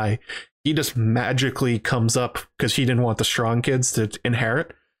Laena die, he just magically comes up because he didn't want the strong kids to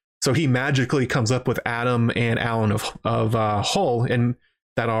inherit. So he magically comes up with Adam and Alan of Hull, and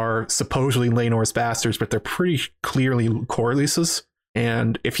that are supposedly Laenor's bastards, but they're pretty clearly Corlys's.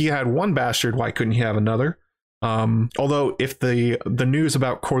 And if he had one bastard, why couldn't he have another? Although if the news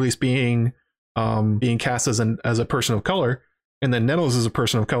about Corlys being cast as a person of color, and then Nettles is a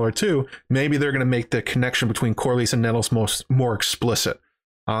person of color too, maybe they're going to make the connection between Corlys and Nettles more explicit.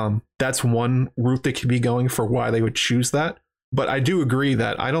 That's one route they could be going for why they would choose that. But I do agree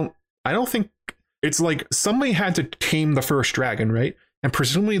that I don't think it's like somebody had to tame the first dragon, right? And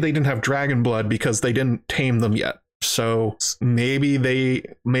presumably they didn't have dragon blood because they didn't tame them yet. So maybe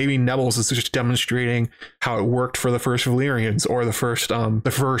Nettles is just demonstrating how it worked for the first Valyrians, or the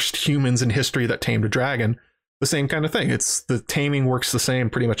first humans in history that tamed a dragon. The same kind of thing. It's the taming works the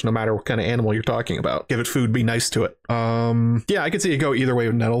same pretty much no matter what kind of animal you're talking about. Give it food, be nice to it. Yeah, I could see it go either way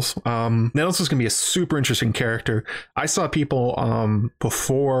with Nettles. Nettles is gonna be a super interesting character. I saw people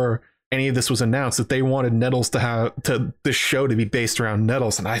before any of this was announced that they wanted Nettles to this show to be based around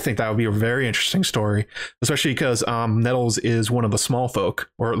Nettles, and I think that would be a very interesting story, especially because Nettles is one of the small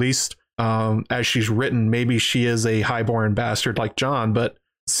folk, or at least as she's written, maybe she is a highborn bastard like Jon, but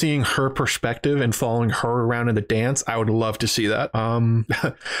seeing her perspective and following her around in the dance, I would love to see that.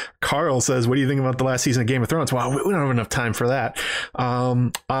 Carl says, what do you think about the last season of Game of Thrones? Well, we don't have enough time for that.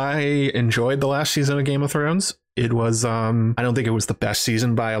 I enjoyed the last season of Game of Thrones. It was I don't think it was the best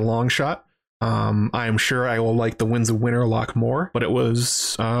season by a long shot. I am sure I will like the Winds of Winter a lot more, but it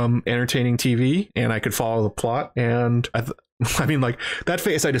was entertaining TV, and I could follow the plot. And I mean, like, that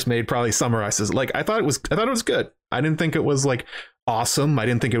face I just made probably summarizes. Like, I thought it was good. I didn't think it was like awesome. I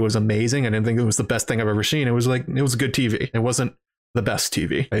didn't think it was amazing. I didn't think it was the best thing I've ever seen. It was good TV. It wasn't the best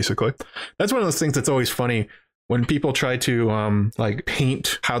TV, basically. That's one of those things that's always funny when people try to like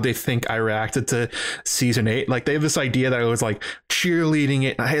paint how they think I reacted to season 8. Like, they have this idea that I was like cheerleading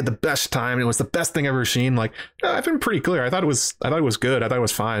it and I had the best time and it was the best thing I've ever seen. Like, I've been pretty clear. I thought it was good. I thought it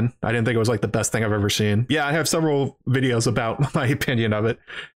was fine. I didn't think it was like the best thing I've ever seen. Yeah, I have several videos about my opinion of it.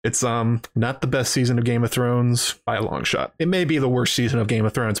 It's not the best season of Game of Thrones by a long shot. It may be the worst season of Game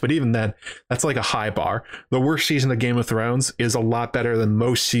of Thrones, but even then, that's like a high bar. The worst season of Game of Thrones is a lot better than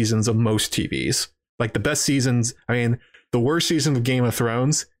most seasons of most TVs. Like, the best seasons, I mean, the worst season of Game of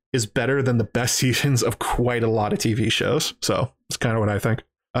Thrones is better than the best seasons of quite a lot of TV shows. So that's kind of what I think.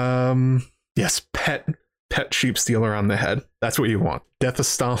 Yes, pet sheep stealer on the head. That's what you want. Death of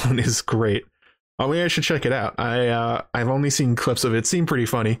Stalin is great. Oh, maybe I should check it out. I've only seen clips of it. It seemed pretty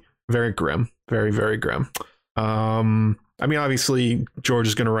funny. Very grim. Very, very grim. I mean, obviously, George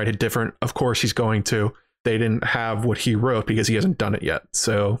is going to write it different. Of course, he's going to. They didn't have what he wrote because he hasn't done it yet.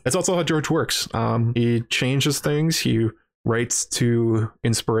 So that's also how George works. He changes things. He writes to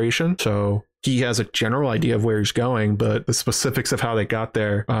inspiration. So he has a general idea of where he's going, but the specifics of how they got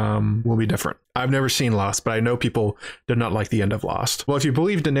there will be different. I've never seen Lost, but I know people did not like the end of Lost. Well, if you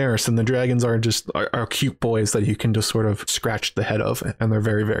believe Daenerys, then the dragons are cute boys that you can just sort of scratch the head of, and they're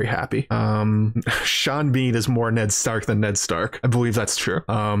very, very happy. Sean Bean is more Ned Stark than Ned Stark. I believe that's true.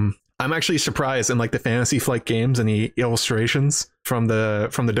 I'm actually surprised in like the Fantasy Flight games and the illustrations from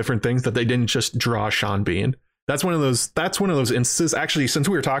the different things that they didn't just draw Sean Bean. That's one of those instances. Actually, since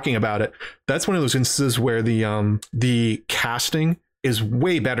we were talking about it, that's one of those instances where the casting is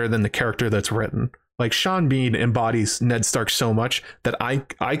way better than the character that's written. Like, Sean Bean embodies Ned Stark so much that I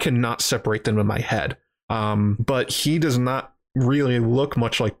cannot separate them in my head. But he does not really look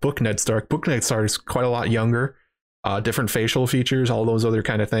much like Book Ned Stark. Book Ned Stark is quite a lot younger. Different facial features, all those other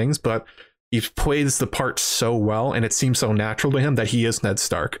kind of things, but he plays the part so well, and it seems so natural to him that he is Ned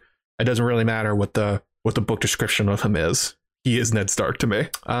Stark. It doesn't really matter what the book description of him is. He is Ned Stark to me.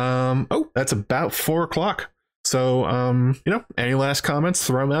 Oh, that's about 4 o'clock. So, any last comments?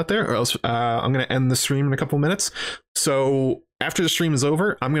 Throw them out there, or else I'm going to end the stream in a couple minutes. So after the stream is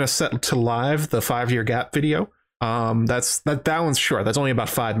over, I'm going to set to live the 5-year gap video. That one's short. That's only about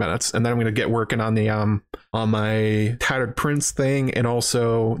 5 minutes, and then I'm going to get working on the on my Tattered Prince thing, and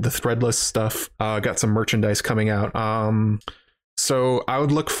also the Threadless stuff. Got some merchandise coming out. So I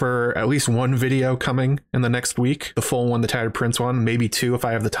would look for at least one video coming in the next week, the full one, the Tattered Prince one, maybe two if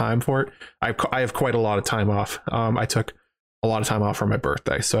I have the time for it. I have quite a lot of time off. I took a lot of time off for my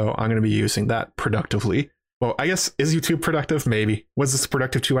birthday, so I'm going to be using that productively. Well, I guess, is YouTube productive? Maybe. Was this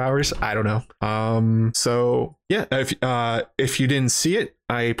productive 2 hours? I don't know. So yeah, if you didn't see it,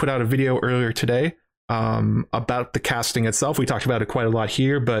 I put out a video earlier today about the casting itself. We talked about it quite a lot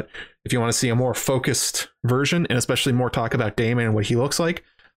here, but if you want to see a more focused version, and especially more talk about Daemon and what he looks like,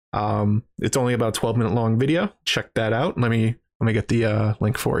 it's only about a 12-minute long video. Check that out. Let me get the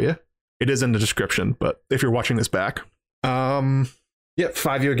link for you. It is in the description, but if you're watching this back, yeah,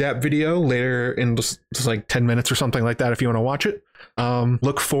 5-year gap video later in just like 10 minutes or something like that if you want to watch it.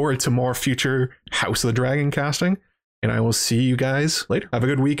 Look forward to more future House of the Dragon casting, and I will see you guys later. Have a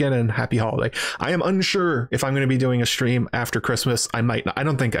good weekend and happy holiday. I am unsure if I'm going to be doing a stream after Christmas. I might not. I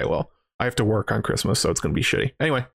don't think I will. I have to work on Christmas, so it's going to be shitty. Anyway,